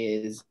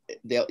is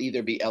they'll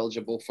either be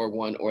eligible for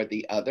one or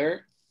the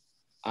other.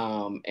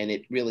 And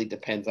it really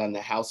depends on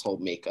the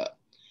household makeup.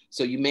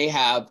 So you may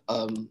have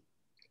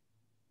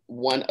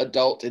one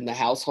adult in the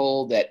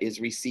household that is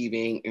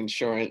receiving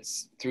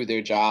insurance through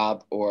their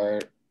job or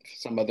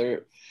some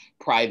other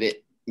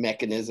private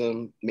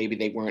mechanism. Maybe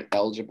they weren't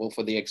eligible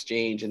for the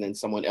exchange, and then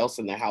someone else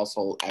in the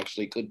household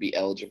actually could be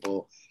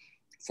eligible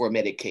for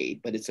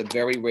Medicaid. But it's a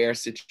very rare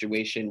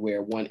situation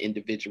where one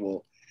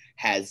individual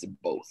has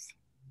both.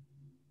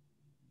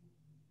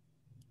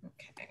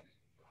 Okay,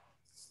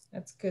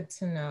 that's good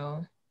to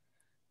know.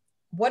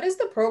 What is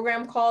the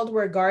program called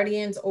where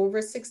guardians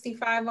over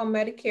 65 on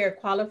Medicare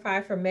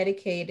qualify for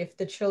Medicaid if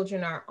the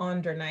children are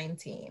under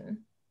 19?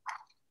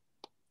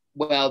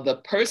 Well, the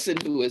person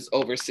who is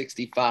over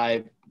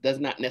 65 does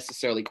not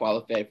necessarily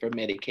qualify for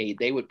Medicaid.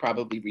 They would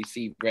probably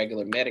receive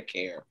regular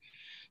Medicare,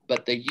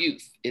 but the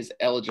youth is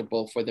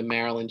eligible for the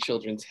Maryland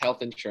Children's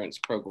Health Insurance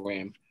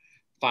Program,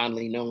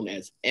 fondly known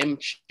as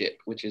MCHIP,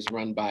 which is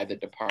run by the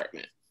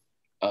Department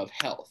of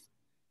Health.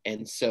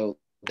 And so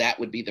that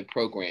would be the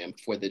program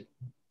for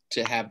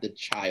to have the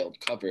child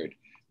covered.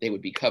 They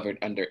would be covered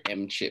under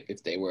MCHIP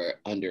if they were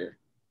under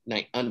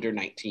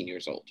 19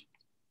 years old.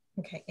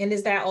 Okay, and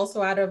is that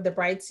also out of the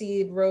Bright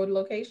Seat Road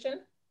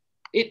location?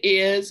 It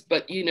is,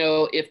 but you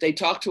know, if they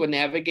talk to a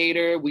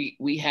navigator,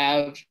 we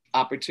have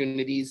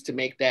opportunities to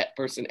make that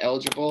person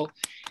eligible.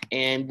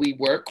 And we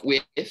work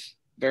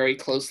very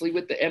closely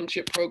with the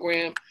MCHIP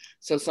program.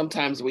 So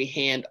sometimes we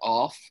hand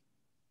off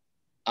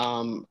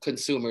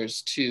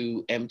consumers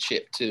to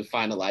MCHIP to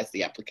finalize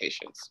the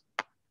applications.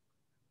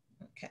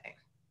 Okay,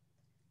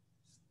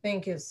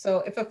 thank you. So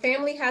if a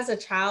family has a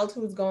child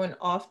who's going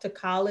off to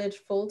college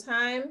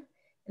full-time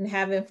and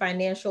having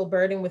financial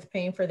burden with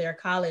paying for their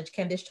college,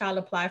 can this child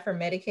apply for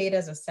Medicaid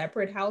as a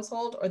separate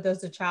household, or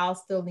does the child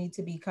still need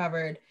to be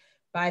covered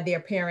by their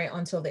parent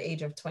until the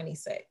age of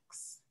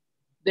 26?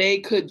 They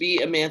could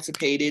be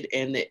emancipated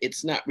and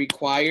it's not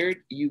required.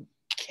 You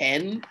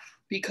can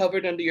be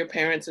covered under your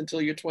parents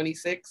until you're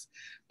 26,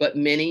 but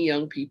many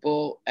young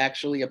people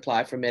actually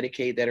apply for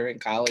Medicaid that are in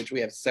college.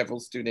 We have several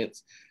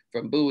students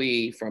from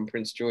Bowie, from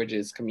Prince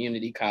George's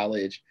Community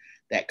College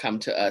that come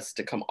to us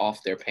to come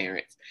off their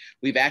parents.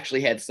 We've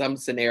actually had some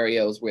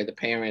scenarios where the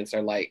parents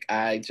are like,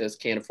 I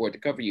just can't afford to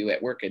cover you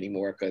at work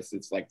anymore because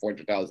it's like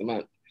 $400 a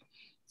month.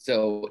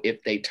 So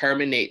if they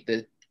terminate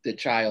the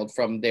child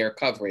from their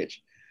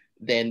coverage,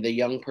 then the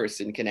young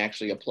person can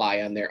actually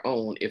apply on their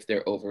own if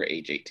they're over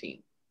age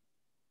 18.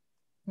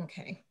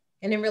 Okay,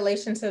 and in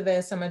relation to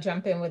this, I'm gonna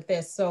jump in with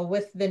this. So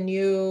with the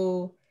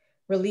new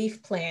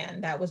relief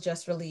plan that was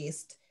just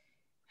released,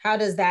 how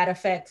does that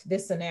affect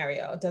this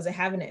scenario? Does it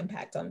have an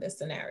impact on this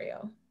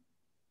scenario?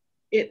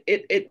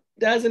 It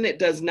does and it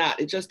does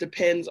not. It just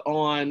depends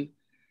on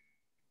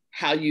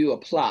how you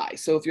apply.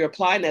 So if you're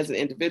applying as an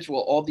individual,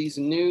 all these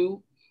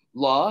new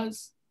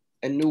laws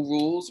and new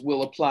rules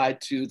will apply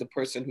to the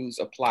person who's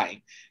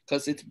applying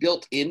because it's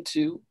built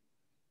into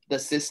the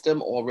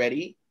system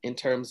already in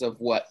terms of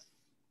what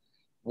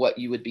what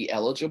you would be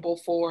eligible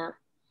for.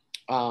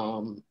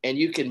 And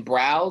you can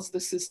browse the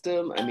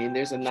system. I mean,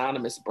 there's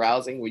anonymous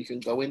browsing where you can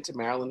go into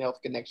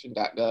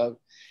marylandhealthconnection.gov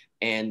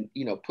and,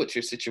 you know, put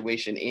your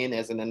situation in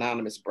as an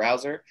anonymous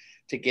browser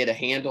to get a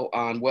handle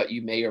on what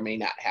you may or may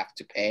not have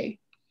to pay.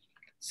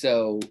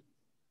 So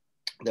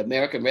the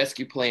American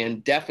Rescue Plan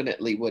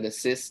definitely would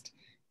assist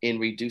in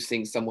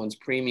reducing someone's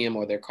premium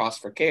or their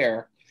cost for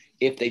care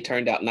if they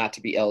turned out not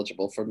to be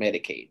eligible for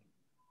Medicaid.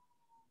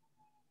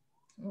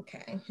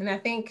 Okay, and I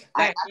think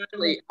that I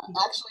actually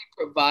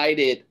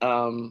provided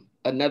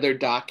another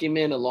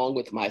document along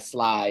with my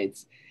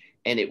slides,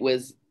 and it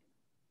was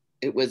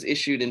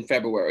issued in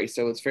February,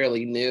 so it's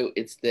fairly new.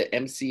 It's the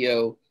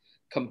MCO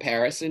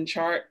comparison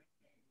chart.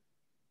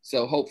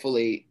 So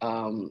hopefully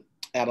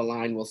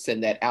Adeline will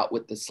send that out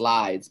with the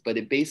slides, but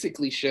it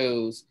basically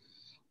shows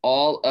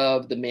all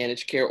of the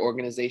managed care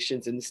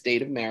organizations in the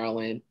state of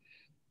Maryland,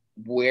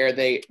 where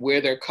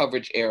their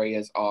coverage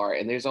areas are.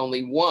 And there's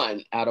only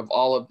one out of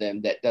all of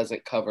them that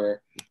doesn't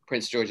cover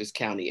Prince George's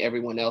County.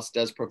 Everyone else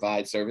does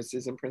provide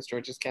services in Prince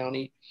George's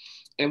County.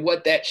 And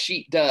what that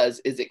sheet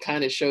does is it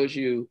kind of shows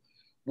you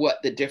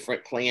what the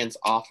different plans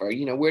offer.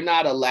 You know, we're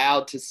not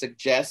allowed to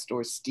suggest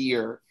or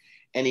steer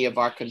any of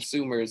our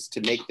consumers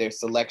to make their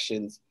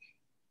selections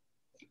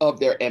of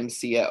their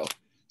MCO.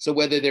 So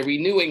whether they're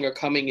renewing or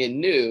coming in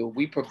new,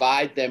 we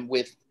provide them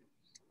with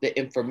the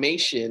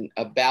information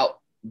about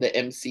the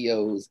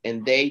MCOs,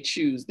 and they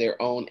choose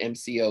their own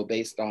MCO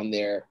based on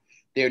their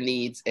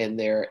needs and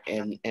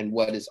and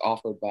what is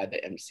offered by the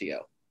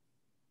MCO.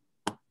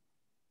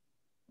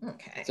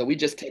 Okay. So we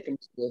just take them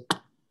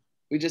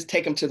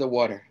to the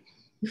water.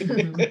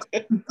 And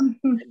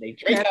they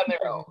drink on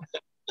their own.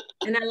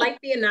 And I like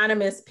the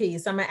anonymous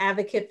piece. I'm an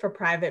advocate for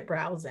private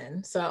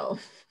browsing. So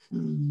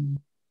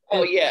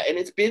oh yeah, and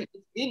it's been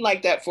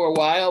like that for a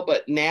while,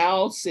 but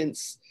now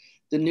since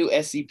the new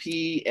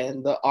SEP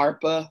and the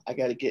ARPA, I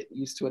got to get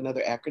used to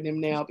another acronym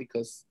now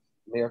because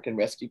American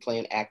Rescue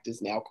Plan Act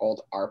is now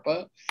called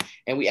ARPA.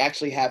 And we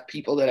actually have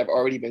people that have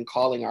already been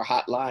calling our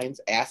hotlines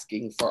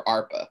asking for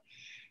ARPA.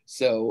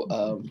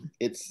 So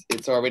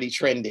it's already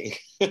trending.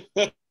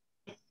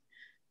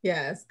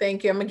 Yes,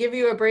 thank you. I'm gonna give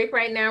you a break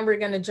right now. We're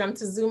gonna jump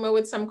to Zuma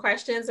with some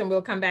questions and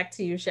we'll come back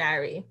to you,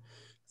 Shari.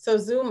 So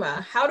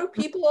Zuma, how do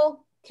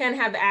people can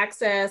have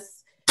access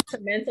to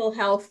mental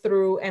health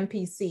through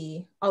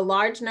MPC? A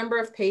large number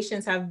of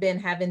patients have been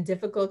having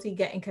difficulty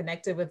getting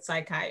connected with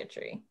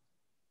psychiatry.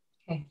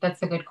 Okay,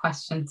 that's a good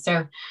question.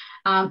 So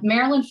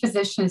Maryland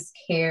Physicians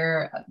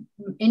Care,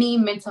 any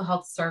mental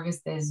health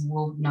services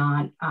will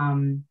not,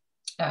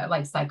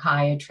 like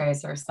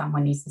psychiatrists or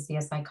someone needs to see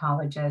a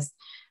psychologist,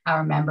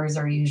 our members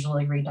are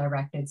usually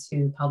redirected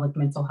to public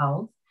mental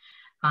health.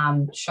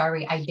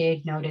 Shari, I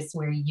did notice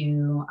where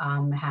you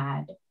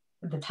had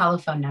the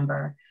telephone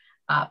number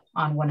up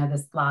on one of the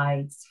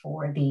slides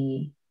for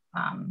the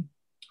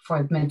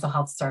for mental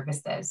health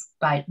services,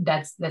 but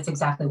that's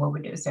exactly what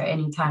we do. So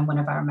anytime one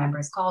of our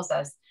members calls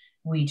us,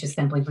 we just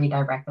simply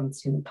redirect them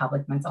to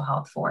public mental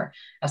health for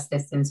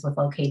assistance with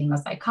locating a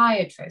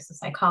psychiatrist, a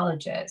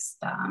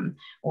psychologist,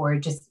 or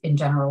just in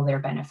general their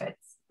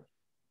benefits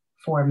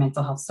for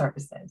mental health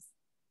services.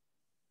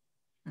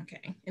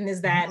 Okay, and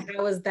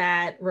how is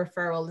that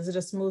referral? Is it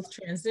a smooth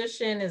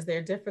transition? Is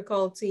there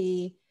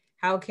difficulty?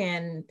 How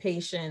can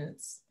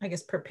patients, I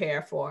guess,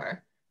 prepare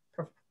for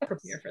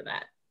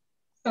that?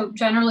 So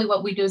generally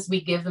what we do is we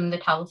give them the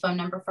telephone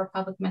number for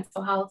public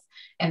mental health,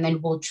 and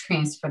then we'll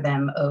transfer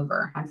them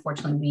over.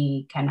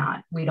 Unfortunately,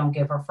 we don't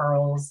give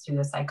referrals to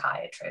a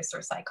psychiatrist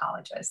or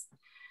psychologist.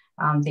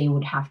 They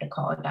would have to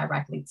call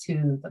directly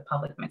to the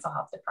public mental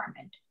health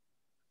department.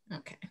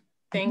 Okay,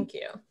 thank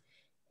you.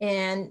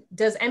 And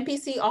does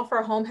MPC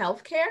offer home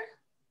health care?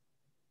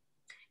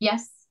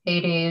 Yes,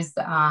 it is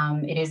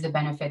a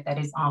benefit that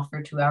is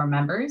offered to our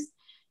members.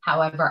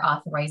 However,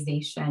 a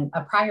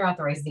prior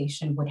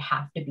authorization would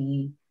have to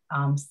be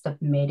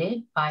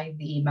submitted by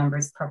the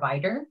member's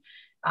provider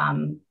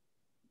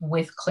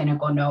with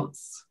clinical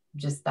notes,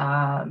 just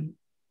letting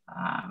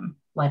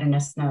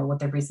us know what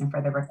the reason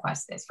for the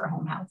request is for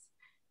home health.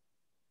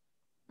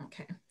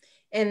 Okay.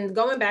 And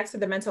going back to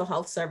the mental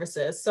health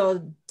services,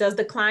 so does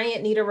the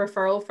client need a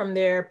referral from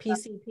their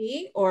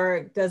PCP,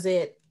 or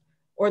the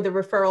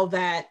referral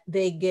that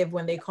they give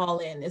when they call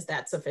in, is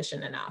that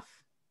sufficient enough?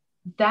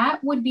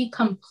 That would be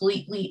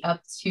completely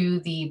up to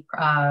the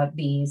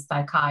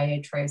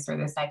psychiatrist or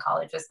the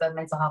psychologist, the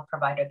mental health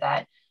provider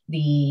that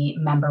the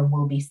member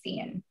will be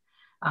seeing.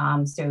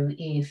 So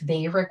if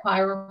they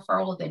require a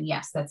referral, then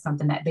yes, that's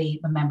something that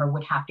the member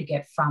would have to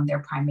get from their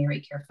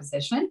primary care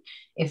physician.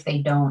 If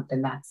they don't,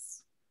 then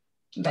that's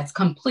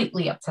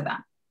completely up to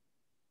them.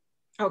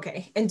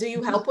 Okay, and do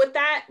you help with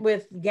that,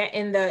 with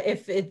getting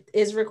if it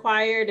is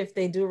required, if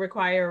they do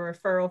require a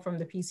referral from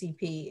the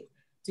PCP,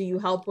 do you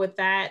help with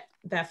that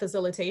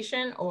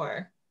facilitation,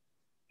 or?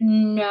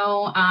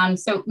 No,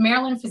 so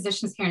Maryland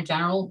Physicians Care in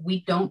general,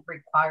 we don't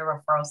require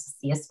referrals to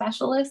see a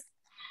specialist,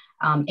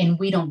 and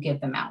we don't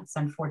give them out.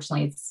 So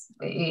unfortunately,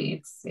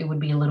 it would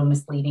be a little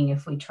misleading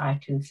if we try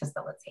to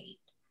facilitate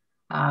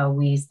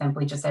We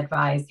simply just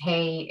advise,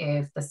 hey,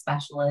 if the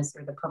specialist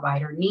or the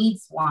provider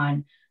needs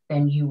one,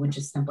 then you would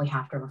just simply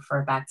have to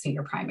refer back to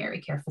your primary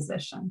care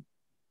physician.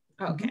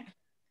 Okay. Mm-hmm.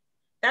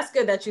 That's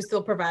good that you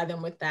still provide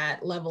them with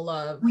that level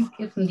of. We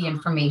give them the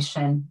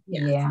information.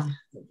 Yeah.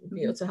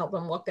 Be able to help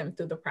them walk them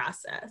through the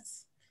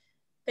process.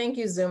 Thank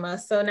you, Zuma.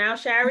 So now,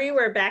 Shari,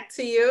 we're back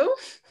to you.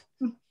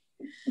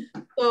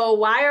 So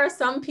why are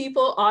some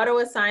people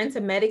auto-assigned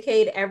to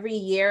Medicaid every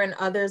year and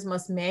others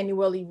must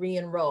manually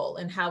re-enroll?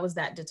 And how is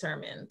that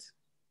determined?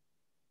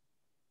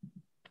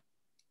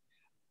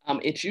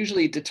 It's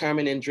usually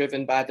determined and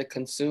driven by the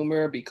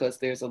consumer because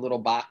there's a little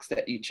box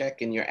that you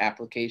check in your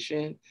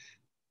application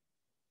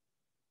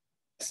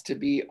to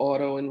be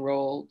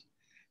auto-enrolled.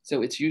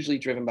 So it's usually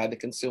driven by the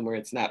consumer.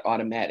 It's not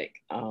automatic.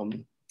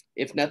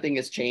 If nothing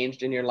has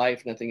changed in your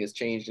life, nothing has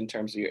changed in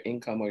terms of your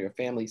income or your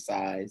family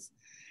size,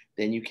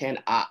 then you can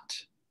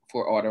opt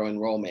for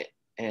auto-enrollment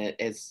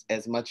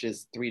as much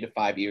as 3 to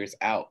 5 years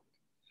out.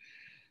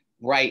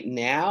 Right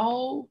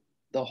now,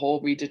 the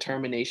whole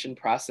redetermination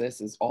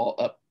process is all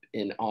up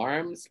in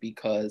arms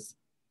because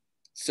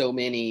so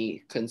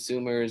many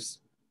consumers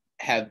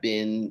have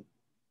been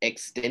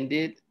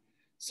extended.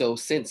 So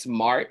since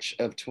March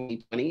of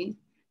 2020,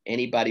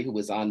 anybody who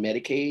was on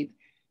Medicaid,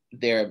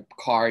 their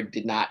card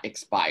did not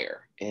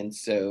expire. And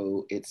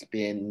so it's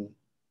been,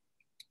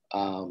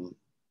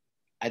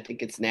 I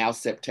think it's now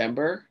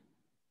September,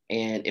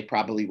 and it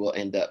probably will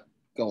end up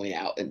going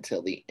out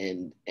until the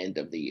end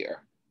of the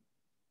year.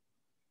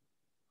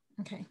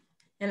 Okay.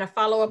 And a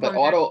follow-up on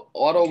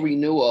auto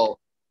renewal.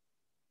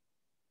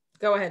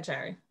 Go ahead,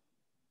 Shari.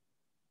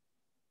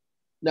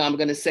 No, I'm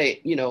going to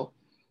say,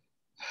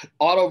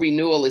 auto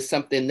renewal is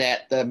something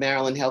that the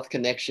Maryland Health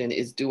Connection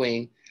is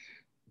doing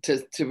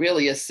to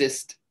really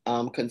assist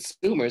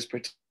consumers,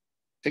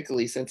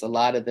 particularly since a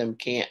lot of them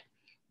can't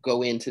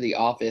go into the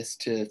office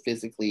to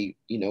physically,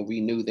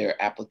 renew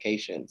their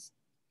applications.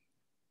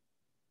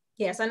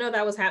 Yes, I know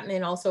that was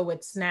happening also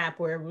with SNAP,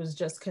 where it was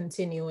just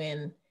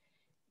continuing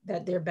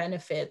that their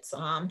benefits.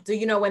 Do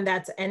you know when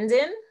that's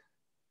ending?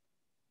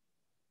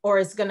 Or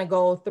it's going to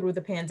go through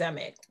the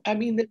pandemic? I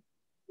mean, they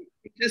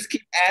just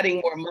keep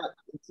adding more months.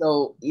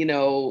 So,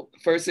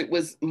 first it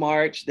was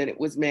March, then it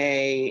was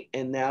May,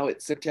 and now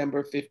it's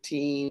September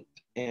 15th,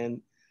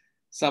 and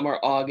some are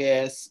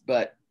August.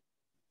 But,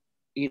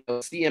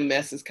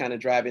 CMS is kind of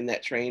driving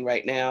that train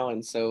right now.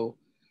 And so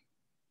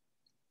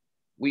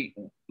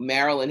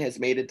Maryland has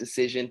made a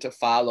decision to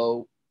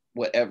follow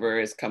whatever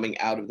is coming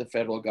out of the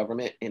federal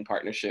government in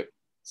partnership.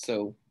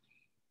 So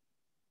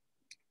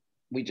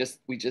we just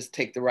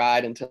take the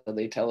ride until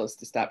they tell us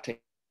to stop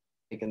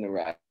taking the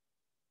ride.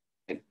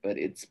 But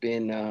it's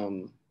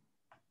been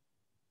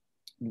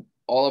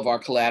all of our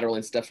collateral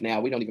and stuff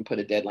now, we don't even put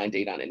a deadline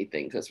date on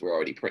anything because we're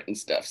already printing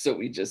stuff. So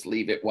we just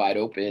leave it wide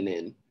open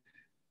and,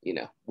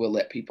 we'll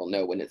let people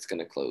know when it's going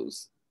to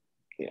close.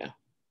 Yeah.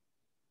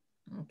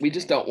 Okay. We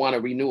just don't want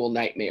a renewal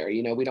nightmare.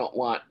 We don't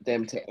want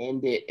them to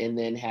end it and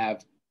then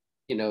have,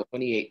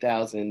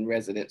 28,000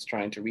 residents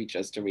trying to reach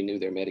us to renew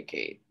their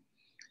Medicaid.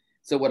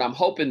 So what I'm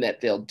hoping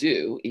that they'll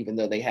do, even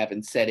though they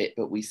haven't said it,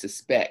 but we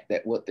suspect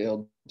that what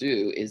they'll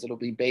do is it'll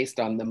be based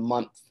on the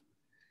month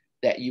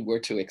that you were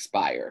to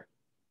expire.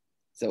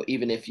 So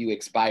even if you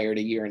expired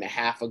a year and a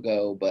half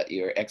ago, but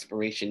your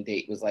expiration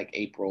date was like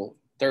April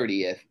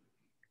 30th,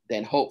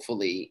 then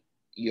hopefully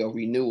your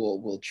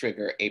renewal will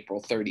trigger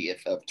April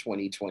 30th of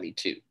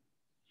 2022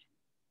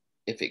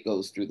 if it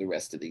goes through the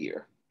rest of the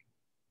year.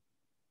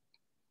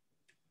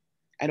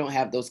 I don't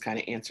have those kind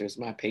of answers.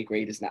 My pay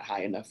grade is not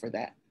high enough for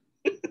that.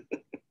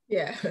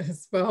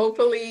 Yes, but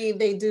hopefully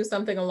they do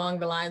something along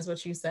the lines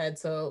what you said,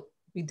 so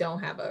we don't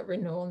have a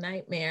renewal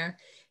nightmare.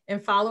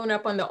 And following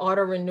up on the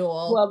auto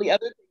renewal. Well, the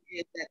other thing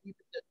is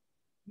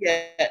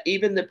that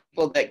even the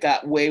people that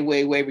got way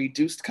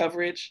reduced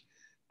coverage.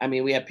 I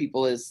mean, we have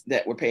people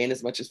that were paying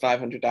as much as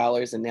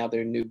 $500, and now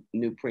their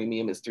new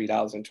premium is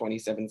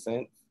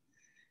 $3.27.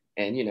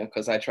 And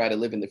because I try to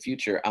live in the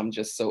future, I'm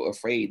just so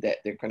afraid that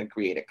they're going to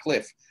create a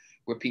cliff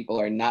where people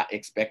are not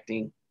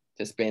expecting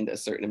to spend a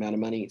certain amount of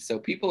money. So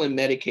people in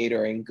Medicaid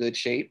are in good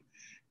shape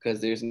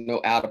because there's no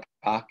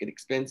out-of-pocket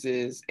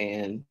expenses.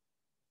 And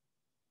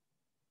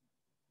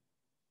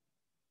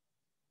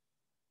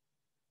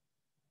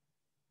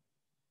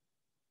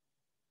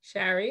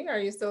Shari, are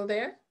you still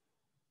there?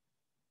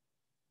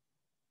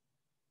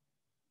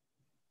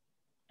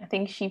 I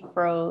think she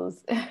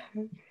froze.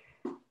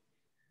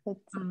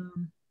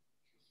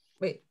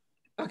 Wait,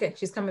 okay,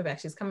 she's coming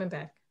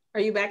back. Are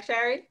you back,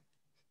 Shari?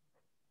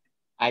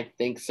 I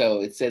think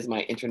so. It says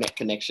my internet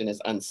connection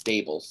is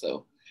unstable.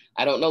 So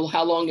I don't know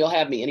how long you'll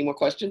have me. Any more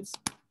questions?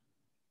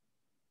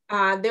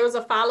 There was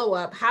a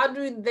follow-up. How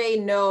do they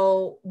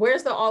know, where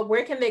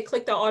can they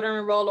click the auto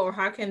enroll, or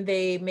how can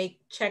they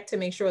check to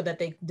make sure that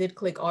they did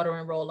click auto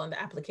enroll on the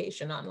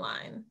application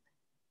online?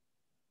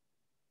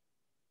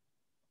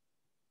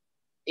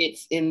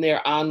 It's in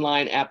their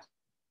online app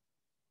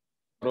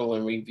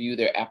and review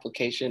their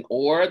application,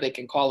 or they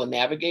can call a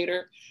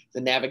Navigator.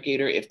 The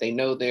Navigator, if they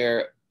know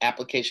their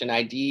application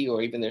ID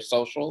or even their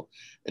social,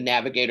 the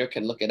navigator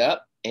can look it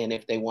up. And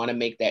if they want to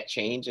make that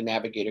change, a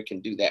navigator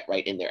can do that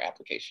right in their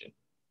application.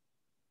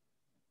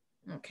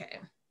 Okay.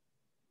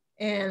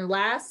 And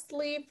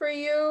lastly for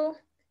you,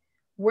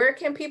 where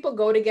can people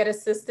go to get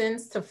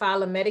assistance to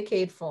file a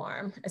Medicaid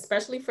form,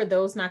 especially for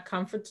those not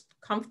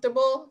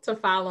comfortable to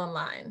file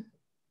online?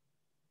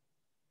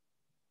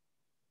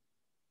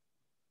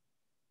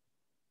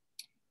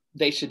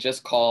 They should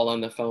just call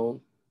on the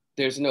phone.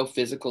 There's no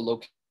physical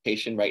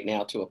location right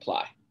now to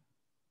apply.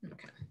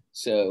 Okay.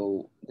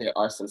 So there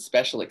are some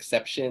special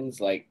exceptions,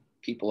 like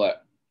people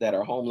that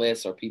are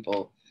homeless or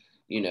people,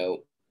 you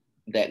know,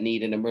 that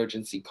need an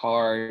emergency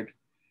card,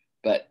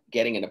 but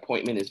getting an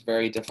appointment is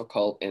very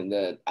difficult, and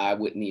the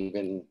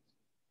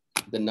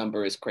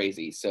number is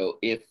crazy. So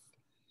if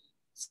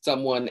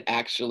someone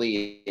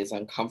actually is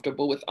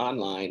uncomfortable with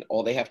online,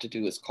 all they have to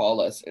do is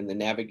call us and the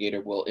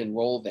navigator will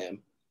enroll them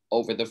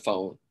over the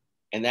phone.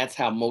 And that's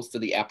how most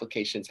of the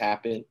applications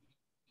happen.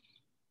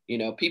 You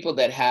know, people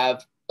that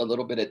have a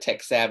little bit of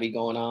tech savvy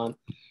going on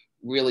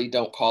really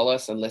don't call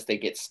us unless they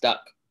get stuck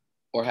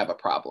or have a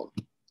problem.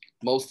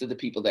 Most of the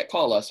people that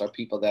call us are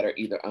people that are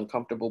either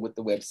uncomfortable with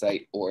the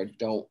website or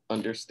don't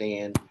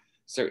understand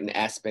certain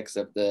aspects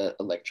of the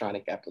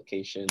electronic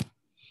application.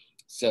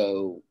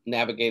 So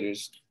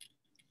navigators,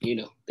 you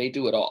know, they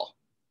do it all.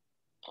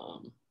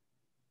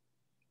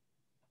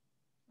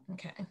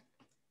 Okay,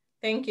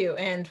 thank you.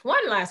 And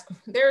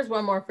there's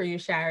one more for you,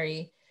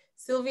 Shari.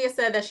 Sylvia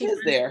said that she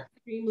finds it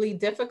extremely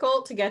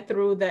difficult to get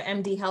through the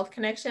MD Health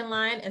Connection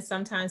line, and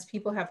sometimes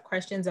people have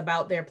questions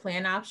about their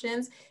plan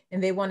options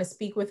and they want to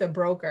speak with a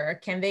broker.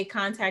 Can they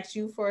contact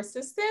you for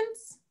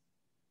assistance?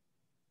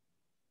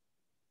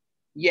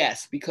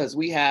 Yes, because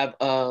we have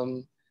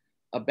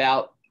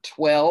about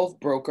 12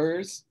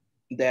 brokers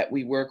that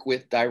we work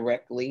with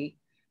directly.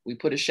 We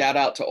put a shout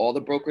out to all the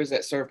brokers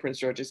that serve Prince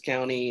George's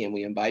County, and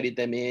we invited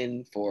them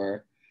in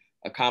for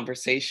a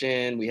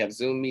conversation. We have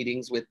Zoom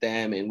meetings with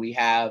them, and we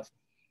have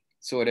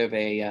sort of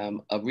a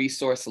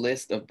resource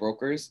list of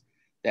brokers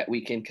that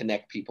we can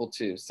connect people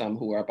to, some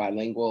who are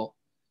bilingual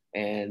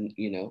and,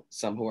 you know,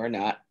 some who are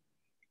not,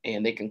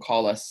 and they can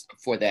call us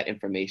for that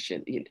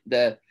information.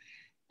 The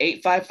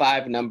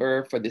 855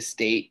 number for the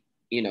state,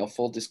 you know,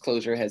 full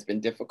disclosure, has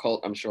been difficult.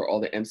 I'm sure all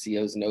the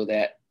MCOs know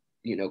that,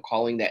 you know,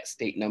 calling that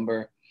state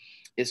number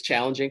is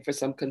challenging for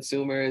some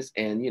consumers,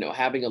 and, you know,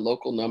 having a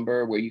local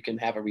number where you can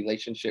have a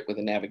relationship with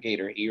a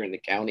navigator here in the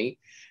county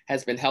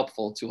has been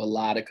helpful to a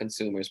lot of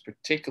consumers,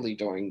 particularly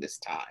during this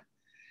time.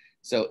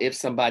 So if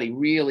somebody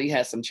really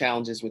has some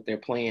challenges with their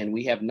plan,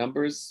 we have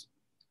numbers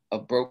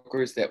of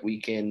brokers that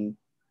we can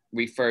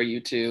refer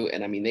you to.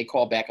 And I mean, they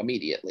call back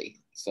immediately.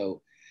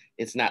 So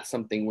it's not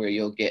something where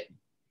you'll get,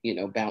 you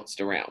know, bounced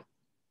around.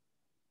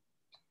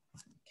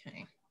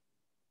 Okay.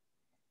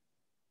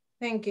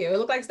 Thank you. It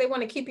looks like they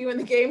want to keep you in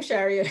the game,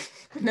 Shari.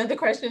 Another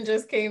question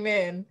just came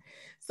in.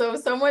 So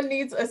if someone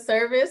needs a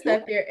service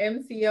that their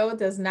MCO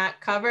does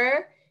not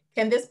cover,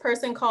 can this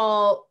person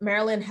call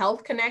Maryland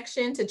Health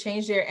Connection to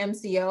change their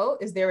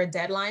MCO? Is there a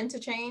deadline to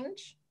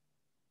change?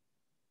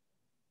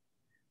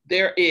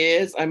 There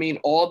is. I mean,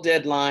 all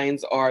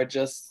deadlines are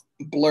just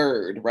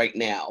blurred right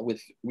now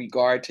with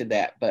regard to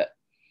that, but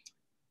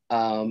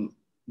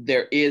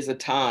there is a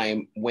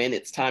time when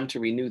it's time to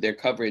renew their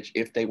coverage.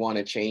 If they want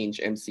to change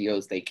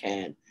MCOs, they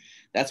can.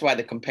 That's why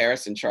the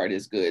comparison chart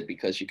is good,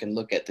 because you can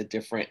look at the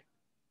different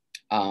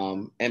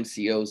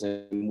MCOs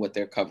and what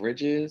their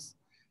coverage is.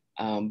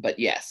 But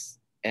yes,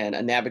 and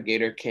a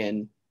navigator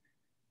can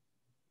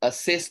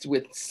assist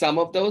with some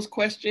of those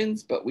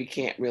questions, but we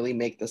can't really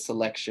make the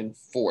selection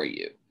for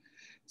you.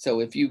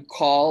 So if you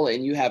call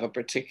and you have a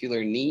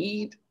particular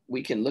need,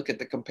 we can look at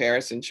the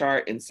comparison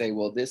chart and say,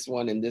 well, this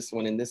one and this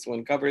one and this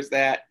one covers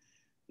that,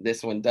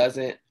 this one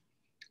doesn't.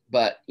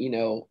 But, you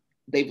know,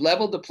 they've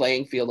leveled the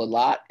playing field a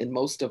lot, and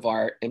most of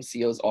our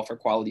MCOs offer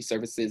quality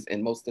services,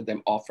 and most of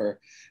them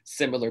offer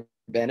similar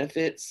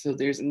benefits. So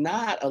there's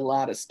not a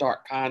lot of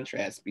stark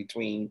contrast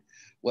between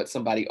what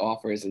somebody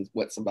offers and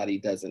what somebody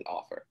doesn't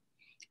offer.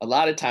 A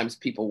lot of times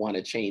people want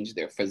to change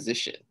their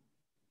physician,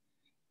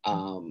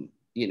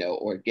 you know,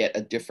 or get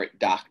a different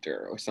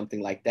doctor or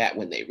something like that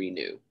when they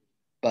renew.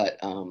 But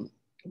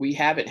we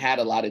haven't had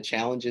a lot of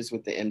challenges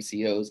with the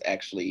MCOs,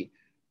 actually,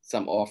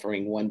 some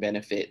offering one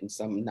benefit and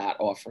some not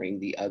offering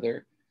the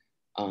other.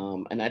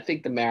 And I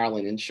think the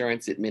Maryland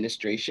Insurance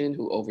Administration,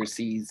 who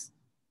oversees,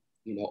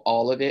 you know,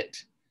 all of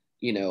it,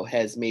 you know,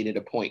 has made it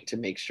a point to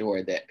make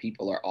sure that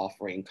people are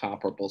offering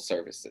comparable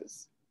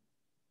services.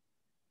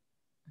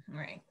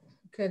 Right,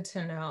 good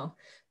to know.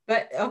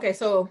 But okay,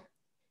 so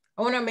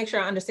I want to make sure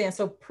I understand.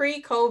 So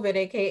pre-COVID,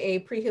 AKA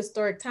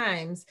prehistoric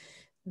times,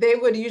 they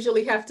would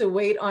usually have to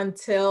wait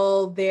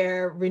until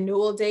their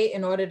renewal date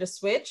in order to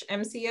switch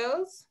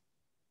MCOs?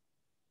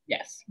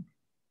 Yes.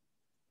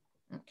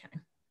 Okay.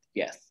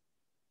 Yes.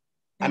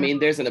 I mean,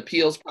 there's an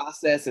appeals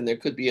process, and there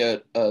could be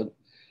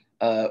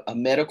a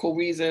medical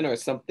reason or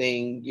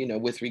something, you know,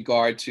 with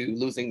regard to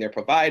losing their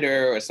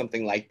provider or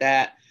something like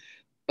that.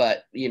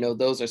 But, you know,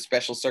 those are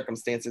special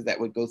circumstances that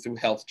would go through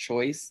health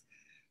choice.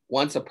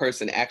 once a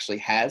person actually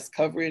has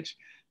coverage,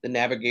 the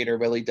Navigator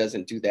really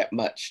doesn't do that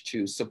much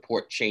to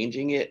support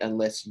changing it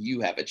unless you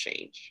have a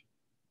change.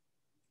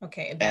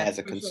 Okay, as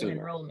a consumer.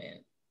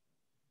 Enrollment.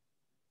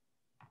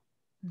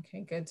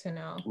 Okay, good to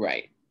know.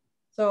 Right.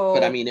 So,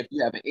 but I mean, if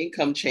you have an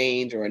income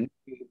change or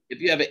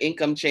if you have an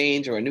income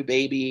change or a new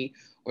baby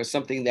or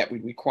something that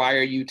would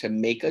require you to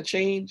make a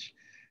change,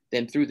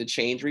 then through the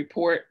change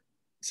report,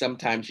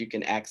 sometimes you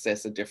can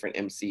access a different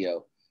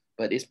MCO,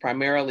 but it's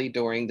primarily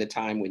during the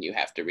time when you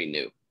have to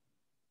renew.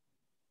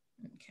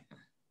 Okay.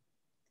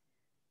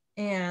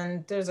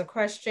 And there's a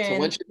question. So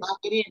once you lock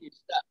it in, you're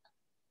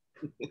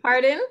stuck.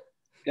 Pardon?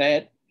 Go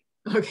ahead.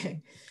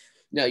 Okay.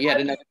 No, you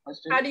had another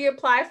question? How do you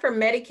apply for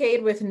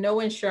Medicaid with no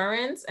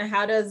insurance, and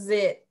how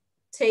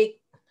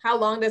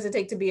long does it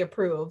take to be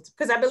approved?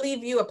 Because I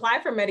believe you apply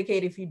for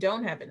Medicaid if you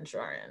don't have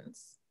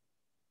insurance.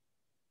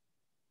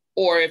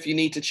 Or if you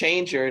need to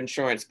change your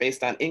insurance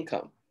based on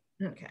income.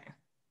 Okay.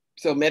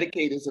 So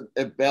Medicaid is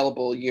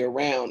available year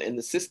round, and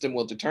the system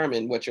will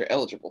determine what you're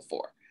eligible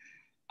for.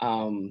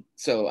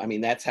 So, I mean,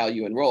 that's how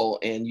you enroll,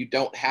 and you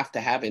don't have to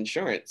have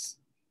insurance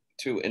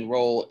to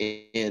enroll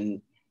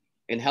in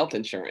health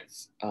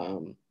insurance.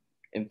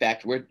 In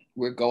fact,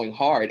 we're going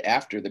hard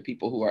after the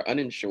people who are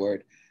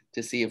uninsured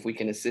to see if we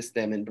can assist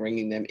them in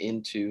bringing them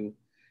into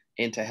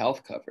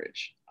health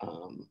coverage.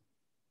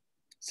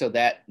 So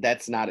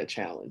that's not a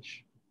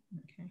challenge.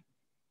 Okay.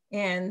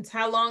 And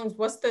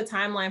what's the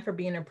timeline for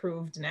being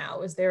approved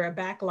now? Is there a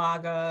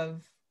backlog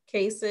of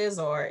cases,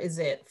 or is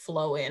it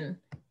flowing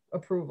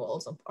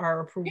approvals?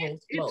 Are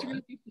approvals flowing? It's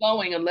really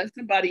flowing unless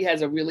somebody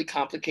has a really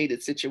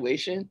complicated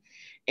situation,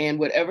 and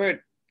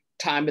whatever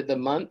time of the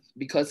month,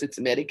 because it's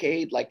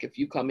Medicaid, like if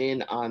you come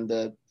in on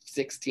the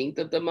 16th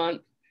of the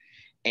month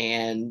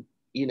and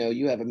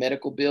you have a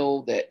medical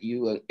bill that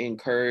you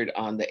incurred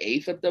on the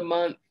 8th of the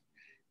month,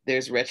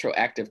 there's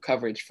retroactive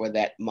coverage for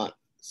that month.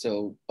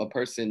 So a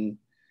person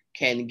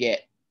can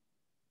get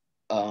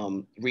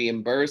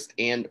reimbursed,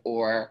 and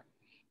or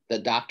the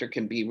doctor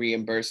can be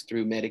reimbursed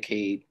through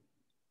Medicaid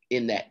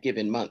in that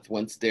given month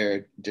once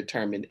they're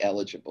determined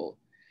eligible.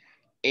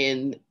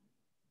 In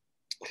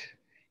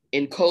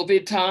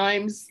COVID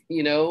times,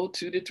 2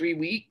 to 3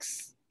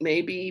 weeks,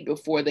 maybe,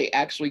 before they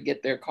actually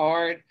get their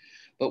card.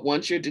 But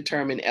once you're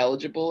determined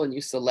eligible and you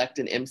select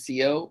an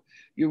MCO,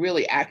 you're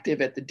really active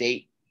at the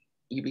date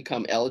you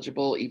become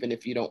eligible, even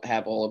if you don't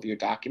have all of your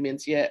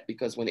documents yet,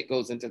 because when it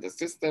goes into the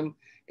system,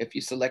 if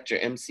you select your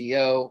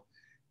MCO,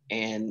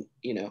 and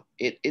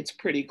it's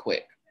pretty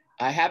quick.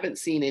 I haven't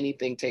seen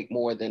anything take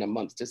more than a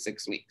month to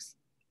 6 weeks.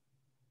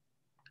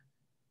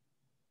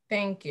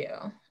 Thank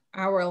you.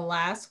 Our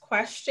last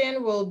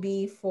question will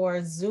be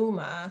for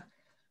Zuma.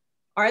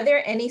 Are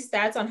there any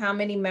stats on how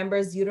many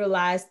members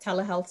utilize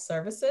telehealth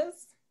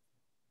services?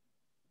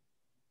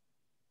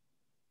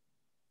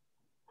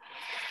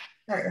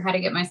 Sorry, how to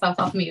get myself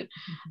off mute.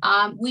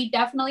 We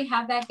definitely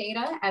have that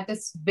data. At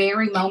this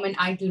very moment,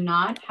 I do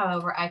not.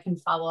 However, I can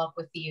follow up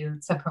with you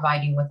to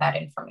provide you with that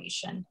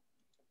information.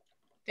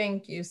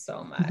 Thank you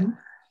so much.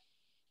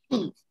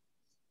 Mm-hmm.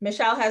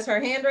 Michelle has her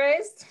hand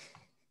raised.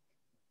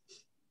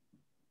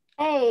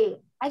 Hey,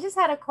 I just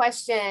had a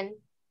question.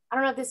 I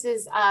don't know if this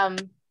is, I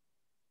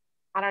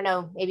don't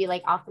know, maybe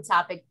like off the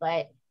topic,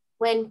 but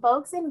when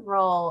folks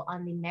enroll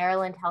on the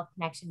Maryland Health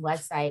Connection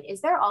website,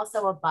 is there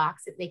also a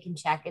box that they can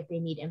check if they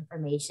need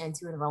information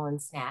to enroll in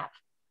SNAP?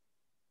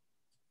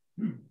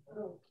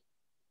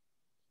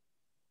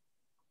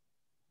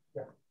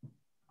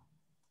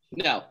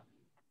 No.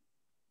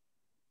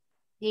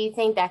 Do you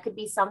think that could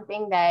be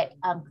something that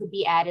could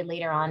be added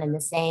later on in the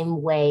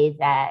same way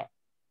that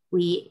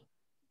we,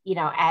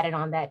 added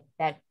on that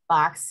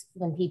box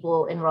when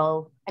people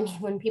enroll? I mean,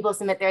 when people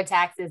submit their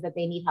taxes that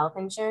they need health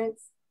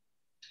insurance?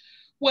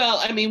 Well,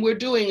 I mean, we're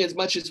doing as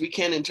much as we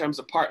can in terms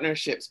of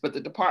partnerships, but the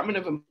Department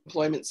of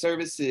Employment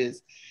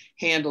Services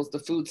handles the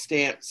food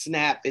stamp,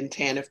 SNAP, and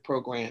TANF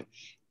program.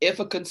 If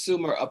a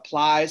consumer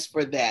applies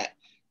for that,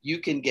 you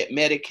can get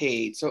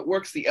Medicaid. So it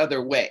works the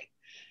other way.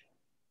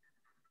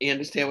 You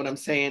understand what I'm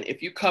saying?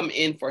 If you come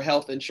in for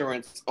health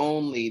insurance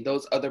only,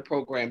 those other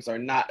programs are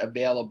not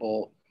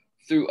available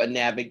through a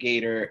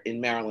Navigator in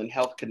Maryland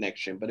Health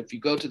Connection. But if you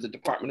go to the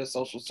Department of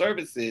Social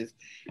Services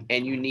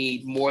and you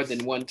need more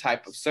than one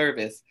type of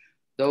service,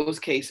 those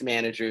case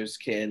managers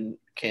can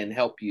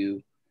help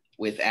you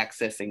with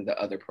accessing the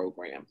other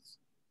programs.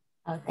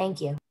 Oh,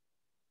 thank you.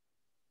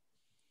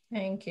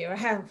 Thank you. I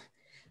have a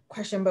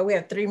question, but we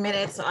have 3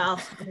 minutes, so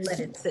I'll let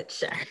it sit,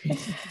 Shar.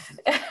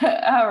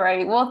 All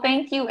right. Well,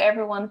 thank you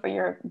everyone for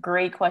your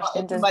great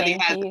questions. If somebody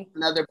has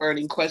another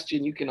burning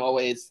question, you can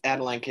always,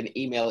 Adeline can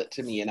email it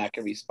to me and I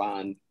can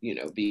respond,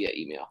 via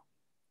email.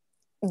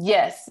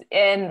 Yes,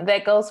 and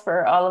that goes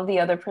for all of the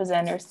other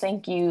presenters.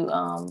 Thank you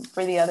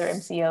for the other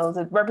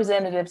MCOs,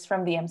 representatives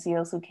from the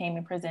MCOs who came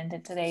and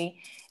presented today.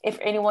 If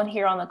anyone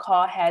here on the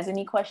call has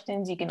any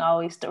questions, you can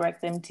always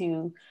direct them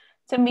to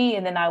me,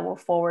 and then I will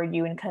forward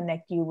you and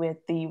connect you with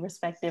the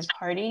respective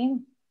party.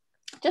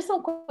 Just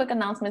some quick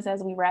announcements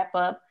as we wrap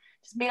up.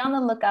 just be on the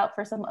lookout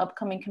for some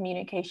upcoming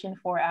communication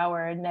for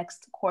our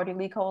next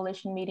quarterly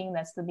coalition meeting.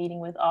 That's the meeting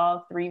with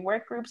all 3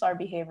 work groups, our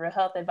behavioral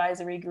health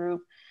advisory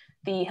group,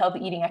 the healthy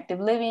eating active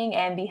living,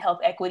 and the health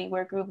equity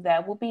work group.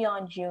 That will be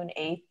on June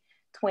 8th,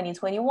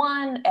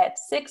 2021 at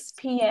 6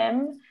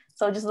 p.m.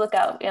 So just look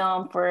out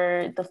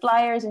for the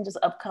flyers and just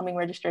upcoming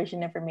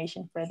registration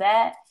information for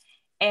that.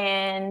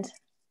 And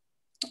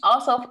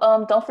also,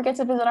 don't forget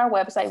to visit our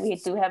website. We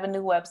do have a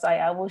new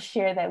website. I will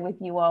share that with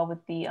you all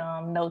with the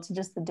notes,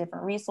 just the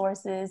different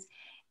resources.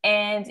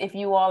 And if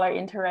you all are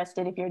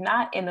interested, if you're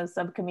not in the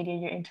subcommittee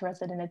and you're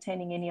interested in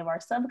attending any of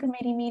our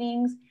subcommittee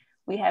meetings,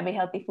 we have a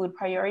Healthy Food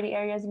Priority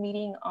Areas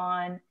meeting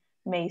on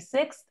May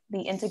 6th.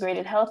 The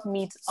Integrated Health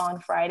meets on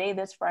Friday,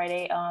 this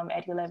Friday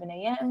at 11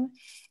 a.m.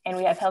 And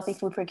we have Healthy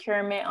Food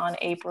Procurement on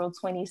April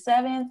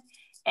 27th.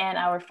 And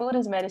our Food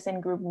is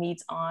Medicine group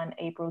meets on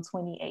April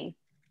 28th.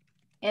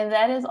 And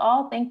that is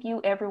all. Thank you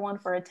everyone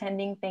for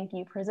attending. Thank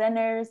you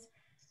presenters.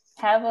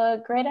 Have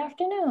a great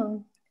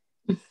afternoon.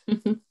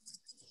 Thank you,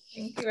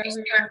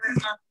 everyone.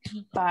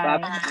 Bye.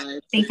 Bye.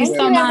 Thank you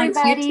so much.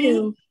 Everybody. You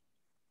too.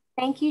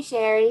 Thank you,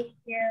 Sherry.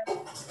 Yeah.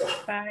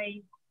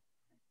 Bye.